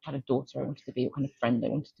be, what kind of daughter I wanted to be, what kind of friend I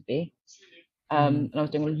wanted to be. And I was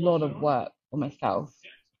doing a lot of work for myself,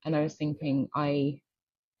 and I was thinking, I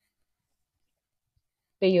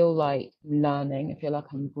feel like learning, I feel like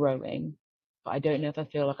I'm growing, but I don't know if I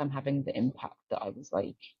feel like I'm having the impact that I was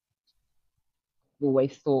like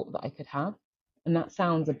always thought that I could have. And that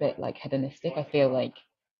sounds a bit like hedonistic. I feel like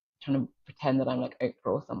trying to pretend that I'm like Oprah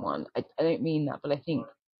or someone. I don't mean that, but I think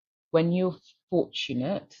when you're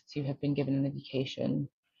fortunate to have been given an education,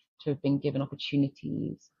 to have been given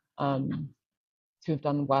opportunities, to have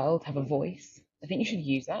done well, to have a voice, I think you should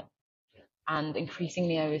use that. And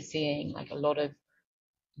increasingly, I was seeing like a lot of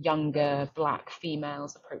younger Black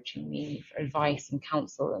females approaching me for advice and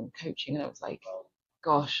counsel and coaching. And I was like,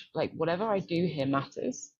 gosh, like whatever I do here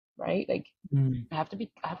matters, right? Like I have to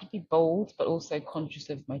be bold, but also conscious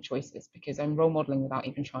of my choices because I'm role modeling without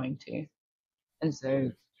even trying to. And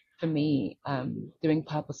so for me, doing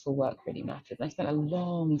purposeful work really mattered. And I spent a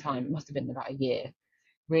long time, it must have been about a year,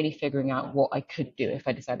 really figuring out what I could do if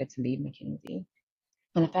I decided to leave McKinsey.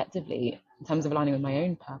 And effectively, in terms of aligning with my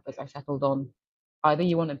own purpose, I settled on either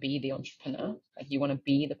you want to be the entrepreneur, like you want to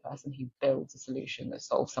be the person who builds a solution that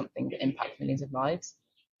solves something that impacts millions of lives,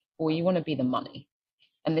 or you want to be the money.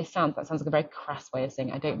 And that sounds like a very crass way of saying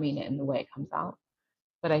it. I don't mean it in the way it comes out,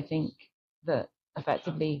 but I think that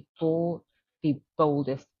effectively for the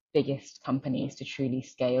boldest, biggest companies to truly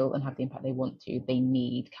scale and have the impact they want to, they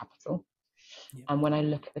need capital. Yeah. And when I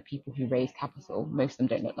look at the people who raise capital, most of them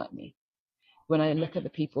don't look like me. When I look at the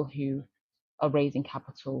people who are raising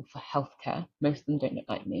capital for healthcare, most of them don't look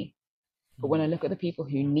like me. But when I look at the people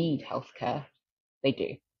who need healthcare, they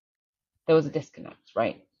do. There was a disconnect,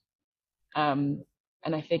 right?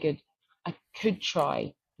 And I figured I could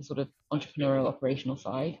try the sort of entrepreneurial operational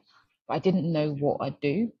side, but I didn't know what I'd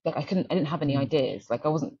do. Like I didn't have any ideas. Like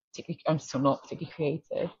I'm still not particularly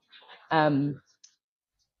creative.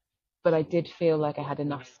 But I did feel like I had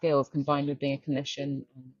enough skills combined with being a clinician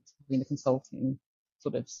and having the consulting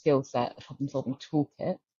sort of skill set, a problem solving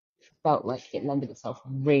toolkit, felt like it lended itself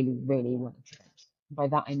really, really well to it. By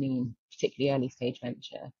that I mean particularly early stage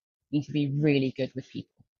venture, you need to be really good with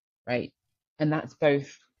people, right? And that's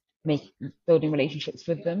both building relationships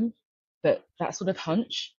with them, but that sort of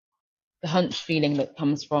the hunch feeling that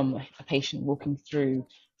comes from a patient walking through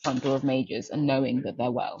front door of majors and knowing that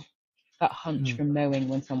they're well, that hunch from knowing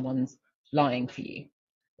when someone's lying for you,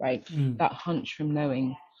 right? That hunch from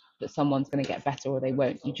knowing that someone's going to get better or they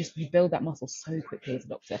won't. You build that muscle so quickly as a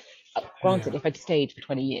doctor. Granted, if I'd stayed for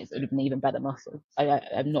 20 years, it would have been even better muscle.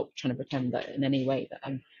 I'm not trying to pretend that in any way that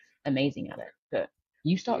I'm amazing at it, but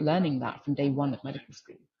you start learning that from day one of medical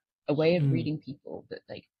school, a way of reading people that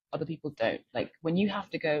like other people don't. Like when you have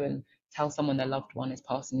to go and tell someone their loved one is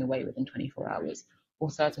passing away within 24 hours, or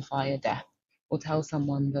certify a death, or tell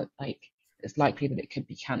someone that like it's likely that it could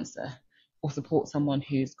be cancer, or support someone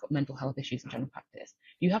who's got mental health issues in general practice.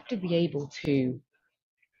 You have to be able to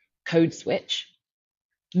code switch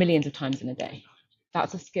millions of times in a day.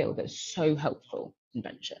 That's a skill that's so helpful in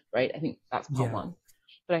venture, right? I think that's part one.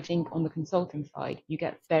 But I think on the consulting side, you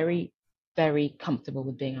get very, very comfortable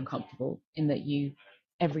with being uncomfortable in that you,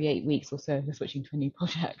 every 8 weeks or so, you're switching to a new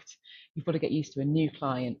project. You've got to get used to a new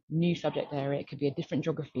client, new subject area. It could be a different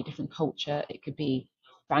geography, different culture. It could be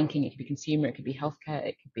banking, it could be consumer, it could be healthcare,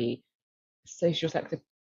 it could be social sector,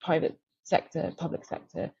 private sector, public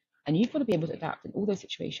sector. And you've got to be able to adapt in all those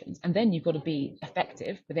situations. And then you've got to be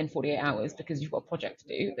effective within 48 hours because you've got a project to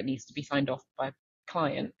do that needs to be signed off by a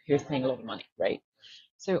client who is paying a lot of money, right?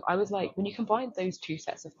 So I was like, when you combine those two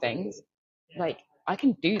sets of things, like I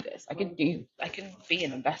can do this. I can be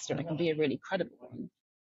an investor and I can be a really credible one.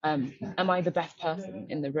 Am I the best person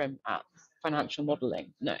in the room at financial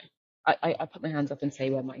modeling? No. I put my hands up and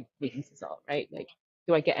say where my weaknesses are, right? Like,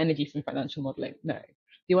 do I get energy from financial modeling? No.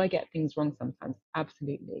 Do I get things wrong sometimes?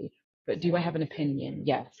 Absolutely. But do I have an opinion?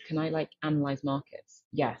 Yes. Can I like analyze markets?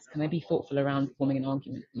 Yes. Can I be thoughtful around forming an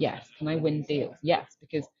argument? Yes. Can I win deals? Yes.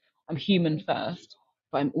 Because I'm human first,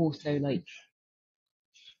 but I'm also like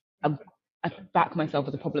I'm, I back myself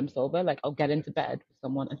as a problem solver. Like I'll get into bed with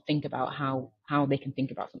someone and think about how they can think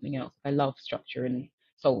about something else. I love structure and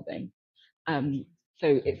solving. Um, so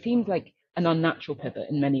it seems like an unnatural pivot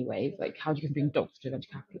in many ways. Like how do you bring doctors to a venture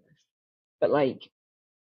capitalist? But like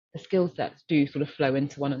the skill sets do sort of flow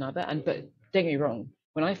into one another. But don't get me wrong,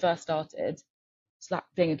 when I first started,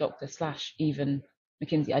 being a doctor slash even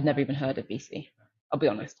McKinsey, I'd never even heard of VC. I'll be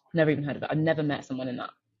honest, never even heard of it. I've never met someone in that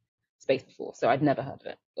space before, so I'd never heard of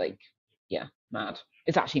it. Like, yeah, mad.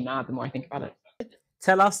 It's actually mad the more I think about it.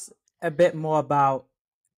 Tell us a bit more about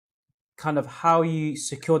kind of how you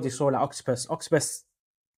secured this role at Octopus. Octopus,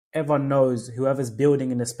 everyone knows, whoever's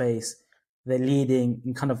building in the space, they're leading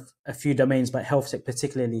in kind of a few domains, but health tech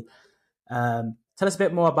particularly. Tell us a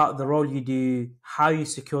bit more about the role you do, how you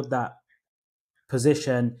secured that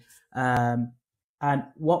position, and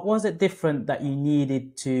what was it different that you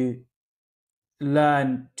needed to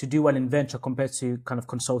learn to do well in venture compared to kind of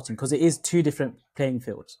consulting? Because it is two different playing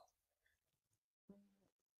fields.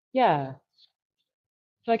 Yeah.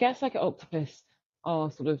 So I guess like at Octopus,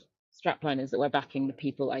 our sort of strapline is that we're backing the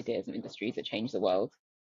people, ideas, and industries that change the world.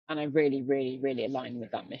 And I really, really, really align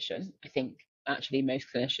with that mission. I think actually most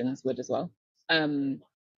clinicians would as well. I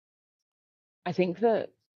think that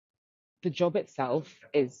the job itself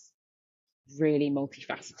is really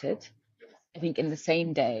multifaceted. I think in the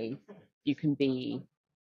same day, you can be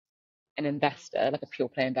an investor, like a pure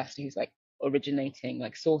play investor who's like originating,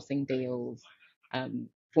 like sourcing deals,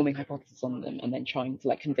 forming hypotheses on them and then trying to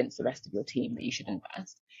like convince the rest of your team that you should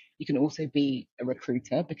invest. You can also be a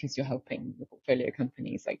recruiter because you're helping the portfolio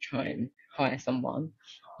companies like try and hire someone.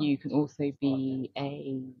 You can also be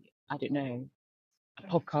I don't know, a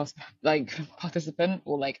podcast like participant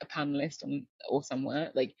or like a panelist on or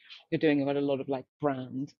somewhere. Like you're doing a lot of like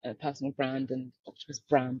personal brand and Octopus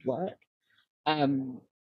brand work. Um,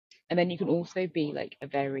 and then you can also be like a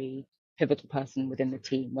very pivotal person within the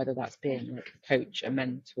team, whether that's being like a coach, a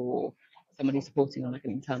mentor, someone who's supporting on like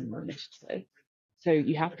an internal initiative. So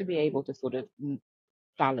you have to be able to sort of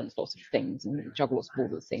balance lots of things and juggle lots of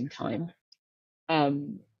balls at the same time.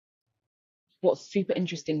 Um, what's super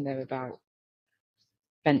interesting though about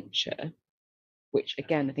venture, which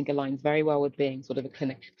again I think aligns very well with being sort of a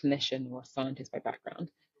clinician or a scientist by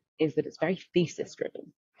background, is that it's very thesis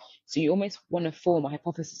driven. So you almost want to form a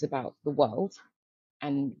hypothesis about the world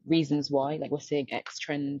and reasons why, like we're seeing X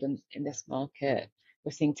trend in this market,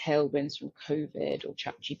 we're seeing tailwinds from COVID or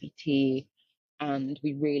ChatGPT, and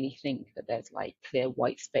we really think that there's like clear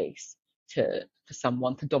white space for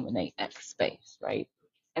someone to dominate X space, right?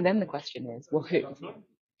 And then the question is, well, who?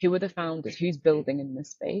 Who are the founders? Who's building in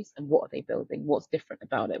this space, and what are they building? What's different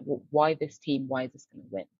about it? Why this team? Why is this going to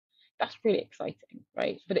win? That's really exciting,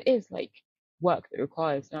 right? But it is like work that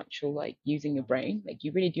requires an actual like using your brain. Like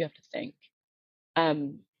you really do have to think.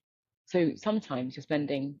 Um, so sometimes you're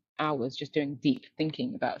spending hours just doing deep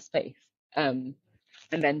thinking about a space, and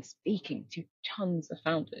then speaking to tons of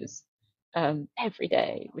founders every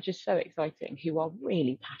day, which is so exciting, who are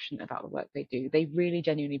really passionate about the work they do. They really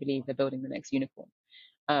genuinely believe they're building the next unicorn.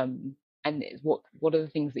 Um, and what are the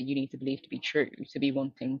things that you need to believe to be true to be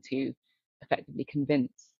wanting to effectively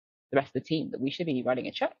convince the rest of the team that we should be writing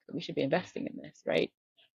a check, that we should be investing in this, right?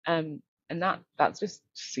 Um, and that's just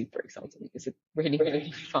super exciting. It's a really,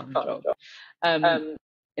 really fun job. Um,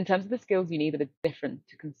 in terms of the skills you need that are different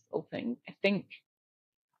to consulting, I think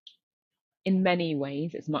in many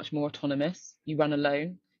ways it's much more autonomous. You run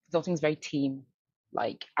alone. Consulting is very team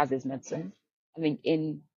like, as is medicine. I think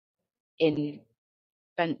in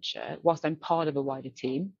venture, whilst I'm part of a wider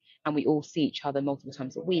team and we all see each other multiple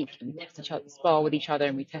times a week and we test each other, spar with each other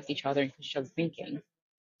and we test each other and push each other's thinking,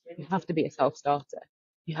 you have to be a self-starter.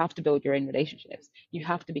 You have to build your own relationships. You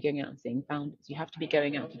have to be going out and seeing founders. You have to be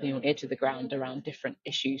going out and being on ear to the ground around different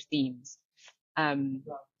issues, themes, um,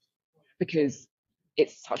 because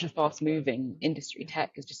it's such a fast-moving industry.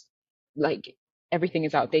 Tech is just like everything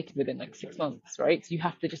is outdated within like 6 months, right? So you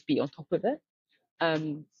have to just be on top of it.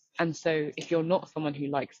 And so if you're not someone who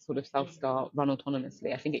likes to sort of self-start, run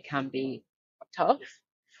autonomously, I think it can be tough.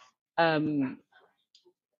 Um,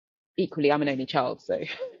 equally, I'm an only child, so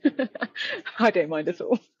I don't mind at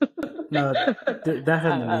all. No,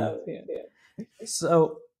 definitely. Yeah.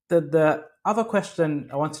 So the other question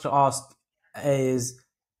I wanted to ask is,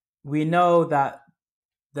 we know that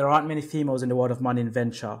there aren't many females in the world of money and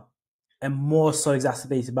venture, and more so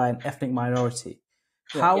exacerbated by an ethnic minority.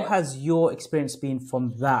 How has your experience been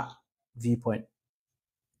from that viewpoint?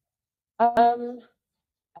 It's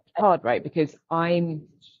hard, right? Because I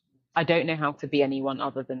don't know how to be anyone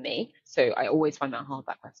other than me, so I always find that hard,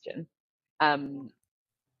 that question. Um,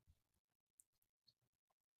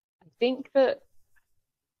 I think that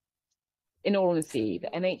in all honesty, the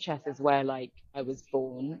NHS is where like I was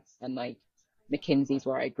born, and like McKinsey's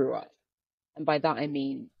where I grew up. And by that I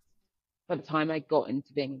mean, by the time I got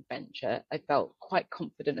into being in venture, I felt quite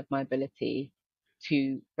confident of my ability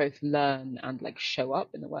to both learn and like show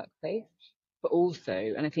up in the workplace. But also,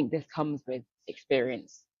 and I think this comes with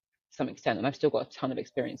experience to some extent, and I've still got a ton of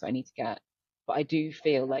experience I need to get, but I do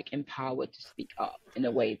feel like empowered to speak up in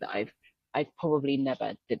a way that I've probably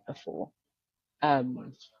never did before.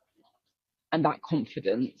 Um, and that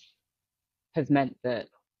confidence has meant that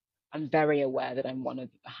I'm very aware that I'm one of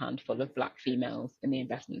a handful of Black females in the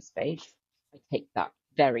investment space. I take that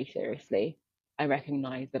very seriously. I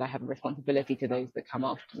recognize that I have a responsibility to those that come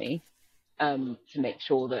after me, to make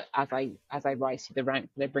sure that as I rise through the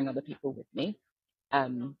ranks, that I bring other people with me.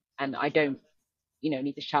 And I don't,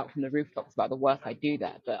 need to shout from the rooftops about the work I do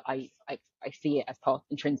there, but I see it as part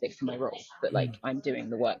intrinsic to my role, that like I'm doing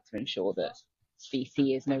the work to ensure that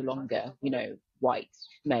VC is no longer, white,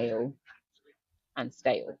 male, and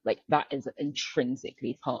stale. Like that is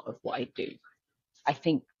intrinsically part of what I do. I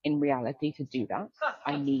think in reality, to do that,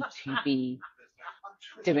 I need to be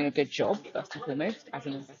doing a good job first and foremost as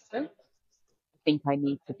an investor. I think I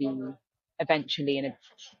need to be eventually in a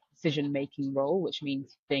decision making role, which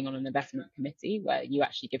means being on an investment committee where you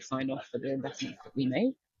actually give sign off for the investments that we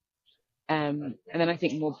make. And then I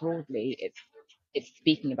think more broadly, it's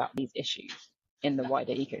speaking about these issues in the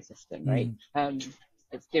wider ecosystem, right?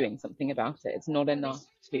 it's doing something about it. It's not enough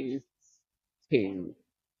to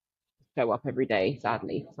show up every day,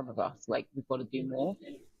 sadly, for some of us. Like, we've got to do more.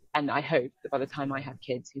 And I hope that by the time I have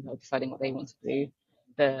kids who are deciding what they want to do,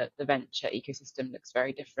 the venture ecosystem looks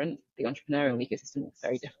very different. The entrepreneurial ecosystem looks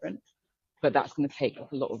very different. But that's going to take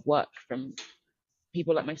a lot of work from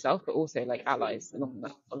people like myself, but also like allies along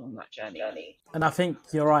that journey. And I think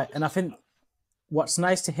you're right. And I think what's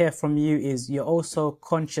nice to hear from you is you're also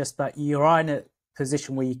conscious that you are in a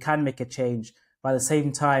position where you can make a change. But at the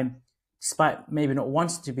same time, despite maybe not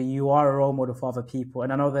wanting to be, you are a role model for other people.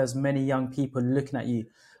 And I know there's many young people looking at you.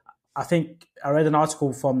 I think I read an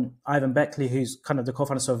article from Ivan Beckley, who's kind of the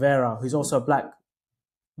co-founder of Vera, who's also a black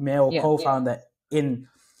male co-founder in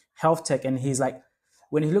health tech. And he's like,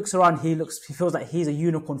 when he looks around, he feels like he's a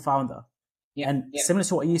unicorn founder. And similar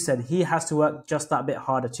to what you said, he has to work just that bit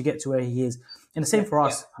harder to get to where he is. And the same for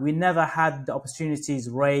us. We never had the opportunities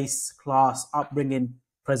race, class, upbringing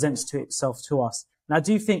presents to itself to us. And I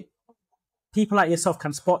do think people like yourself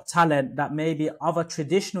can spot talent that maybe other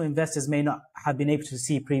traditional investors may not have been able to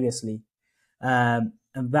see previously. And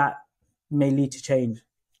that may lead to change.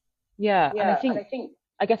 Yeah, and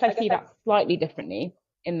I guess I see that slightly differently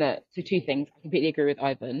in that, so two things. I completely agree with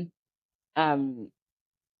Ivan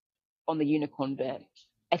on the unicorn bit.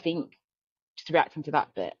 I think, just reacting to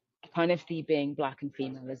that bit, I kind of see being black and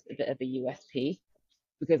female as a bit of a USP,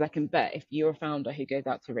 because I can bet if you're a founder who goes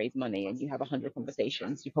out to raise money and you have 100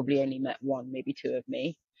 conversations, you probably only met one, maybe two of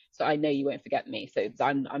me. So I know you won't forget me. So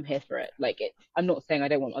I'm here for it. Like, I'm not saying I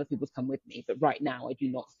don't want other people to come with me, but right now I do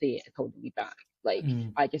not see it as holding me back. Like,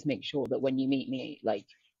 I just make sure that when you meet me,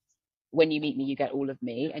 you get all of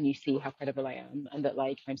me and you see how credible I am, and that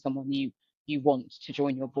like I'm someone you want to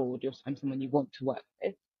join your board, or I'm someone you want to work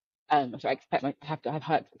with. So I have to have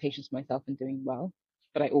high expectations for myself in doing well,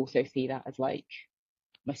 but I also see that as like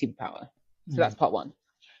my superpower. So that's part one.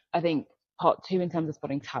 I think part two, in terms of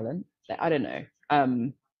spotting talent, I don't know.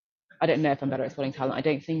 I don't know if I'm better at spotting talent. I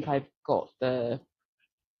don't think I've got the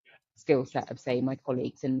skill set of, say, my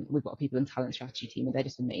colleagues, and we've got people in talent strategy team, and they're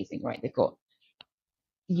just amazing, right? They've got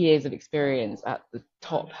years of experience at the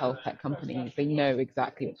top health tech companies. They know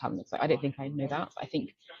exactly what talent looks like. I don't think I know that. But I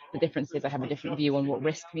think the difference is I have a different view on what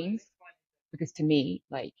risk means, because to me,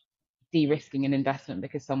 like, de-risking an investment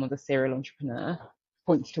because someone's a serial entrepreneur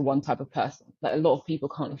points to one type of person. Like, a lot of people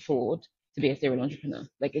can't afford to be a serial entrepreneur.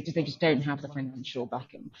 Like, they just don't have the financial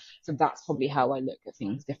backing. So that's probably how I look at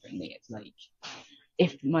things differently. It's like,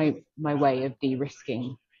 if my way of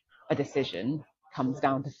de-risking a decision comes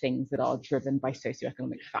down to things that are driven by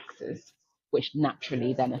socioeconomic factors, which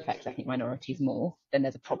naturally then affect ethnic minorities more, then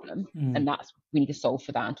there's a problem. And we need to solve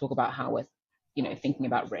for that and talk about how we're, thinking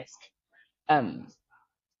about risk.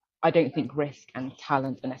 I don't think risk and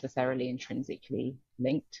talent are necessarily intrinsically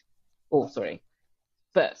linked.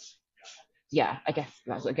 But yeah, I guess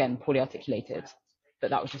that's, again, poorly articulated. But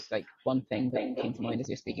that was just like one thing that came to mind as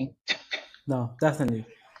you're speaking. No, definitely.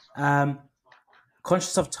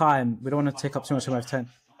 Conscious of time, we don't want to take up too much of my time.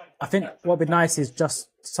 I think what would be nice is just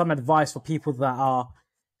some advice for people that are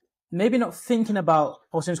maybe not thinking about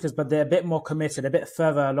alternatives, but they're a bit more committed, a bit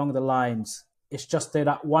further along the lines. It's just they're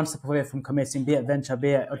that one step away from committing, be it venture,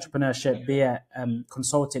 be it entrepreneurship, be it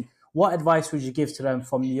consulting. What advice would you give to them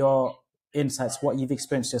from your insights, what you've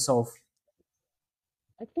experienced yourself?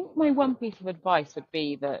 I think my one piece of advice would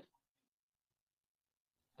be that,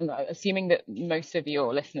 assuming that most of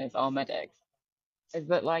your listeners are medics, is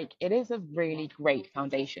that, like, it is a really great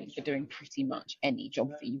foundation for doing pretty much any job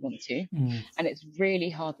that you want to. And it's really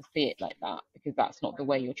hard to see it like that because that's not the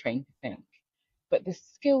way you're trained to think. But the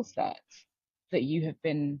skill set that you've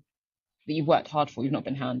worked hard for, you've not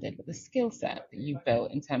been handed, but the skill set that you've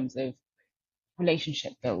built in terms of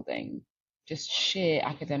relationship building, just sheer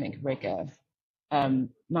academic rigor,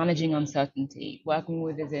 managing uncertainty, working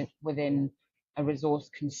within a resource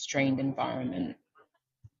constrained environment,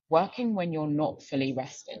 working when you're not fully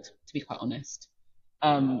rested, to be quite honest.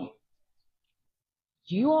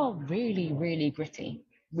 You are really, really gritty,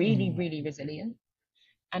 really, really resilient.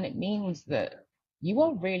 And it means that you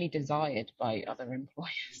are really desired by other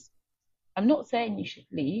employers. I'm not saying you should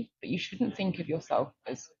leave, but you shouldn't think of yourself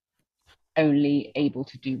as only able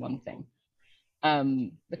to do one thing.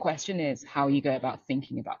 The question is how you go about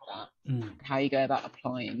thinking about that, how you go about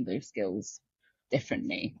applying those skills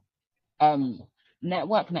differently.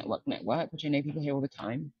 Network, which I know people hear all the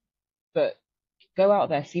time, but go out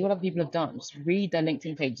there, see what other people have done. Just read their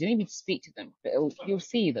LinkedIn page. You don't even speak to them, but you'll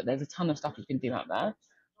see that there's a ton of stuff you can do out there.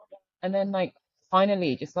 And then, like,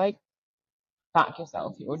 finally, just like back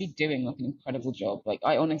yourself. You're already doing like an incredible job. Like,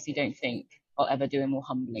 I honestly don't think I'll ever do a more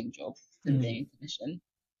humbling job than being a clinician.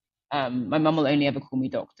 My mum will only ever call me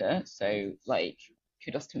doctor, so like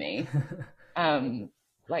kudos to me.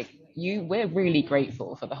 Like we're really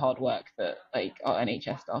grateful for the hard work that like our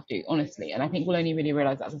NHS staff do, honestly. And I think we'll only really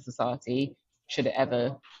realize that as a society, should it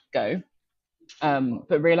ever go.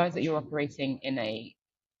 But realize that you're operating in a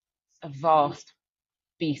vast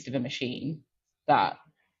beast of a machine that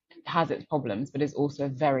has its problems, but is also a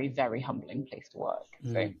very, very humbling place to work.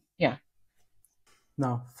 So yeah.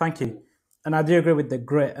 No, thank you. And I do agree with the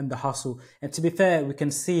grit and the hustle. And to be fair, we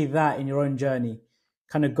can see that in your own journey,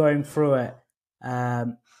 kind of going through it.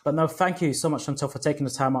 But no, thank you so much, Chantal, for taking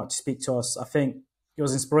the time out to speak to us. I think it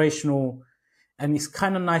was inspirational. And it's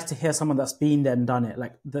kind of nice to hear someone that's been there and done it,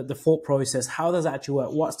 like the thought process. How does it actually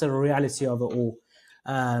work? What's the reality of it all?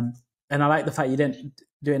 And I like the fact you didn't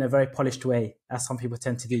do it in a very polished way, as some people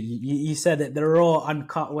tend to do. You said it the raw,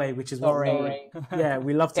 uncut way, which is what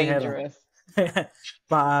we love to hear.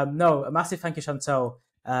 But no, a massive thank you, Chantal,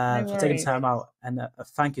 for taking time out. And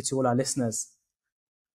thank you to all our listeners.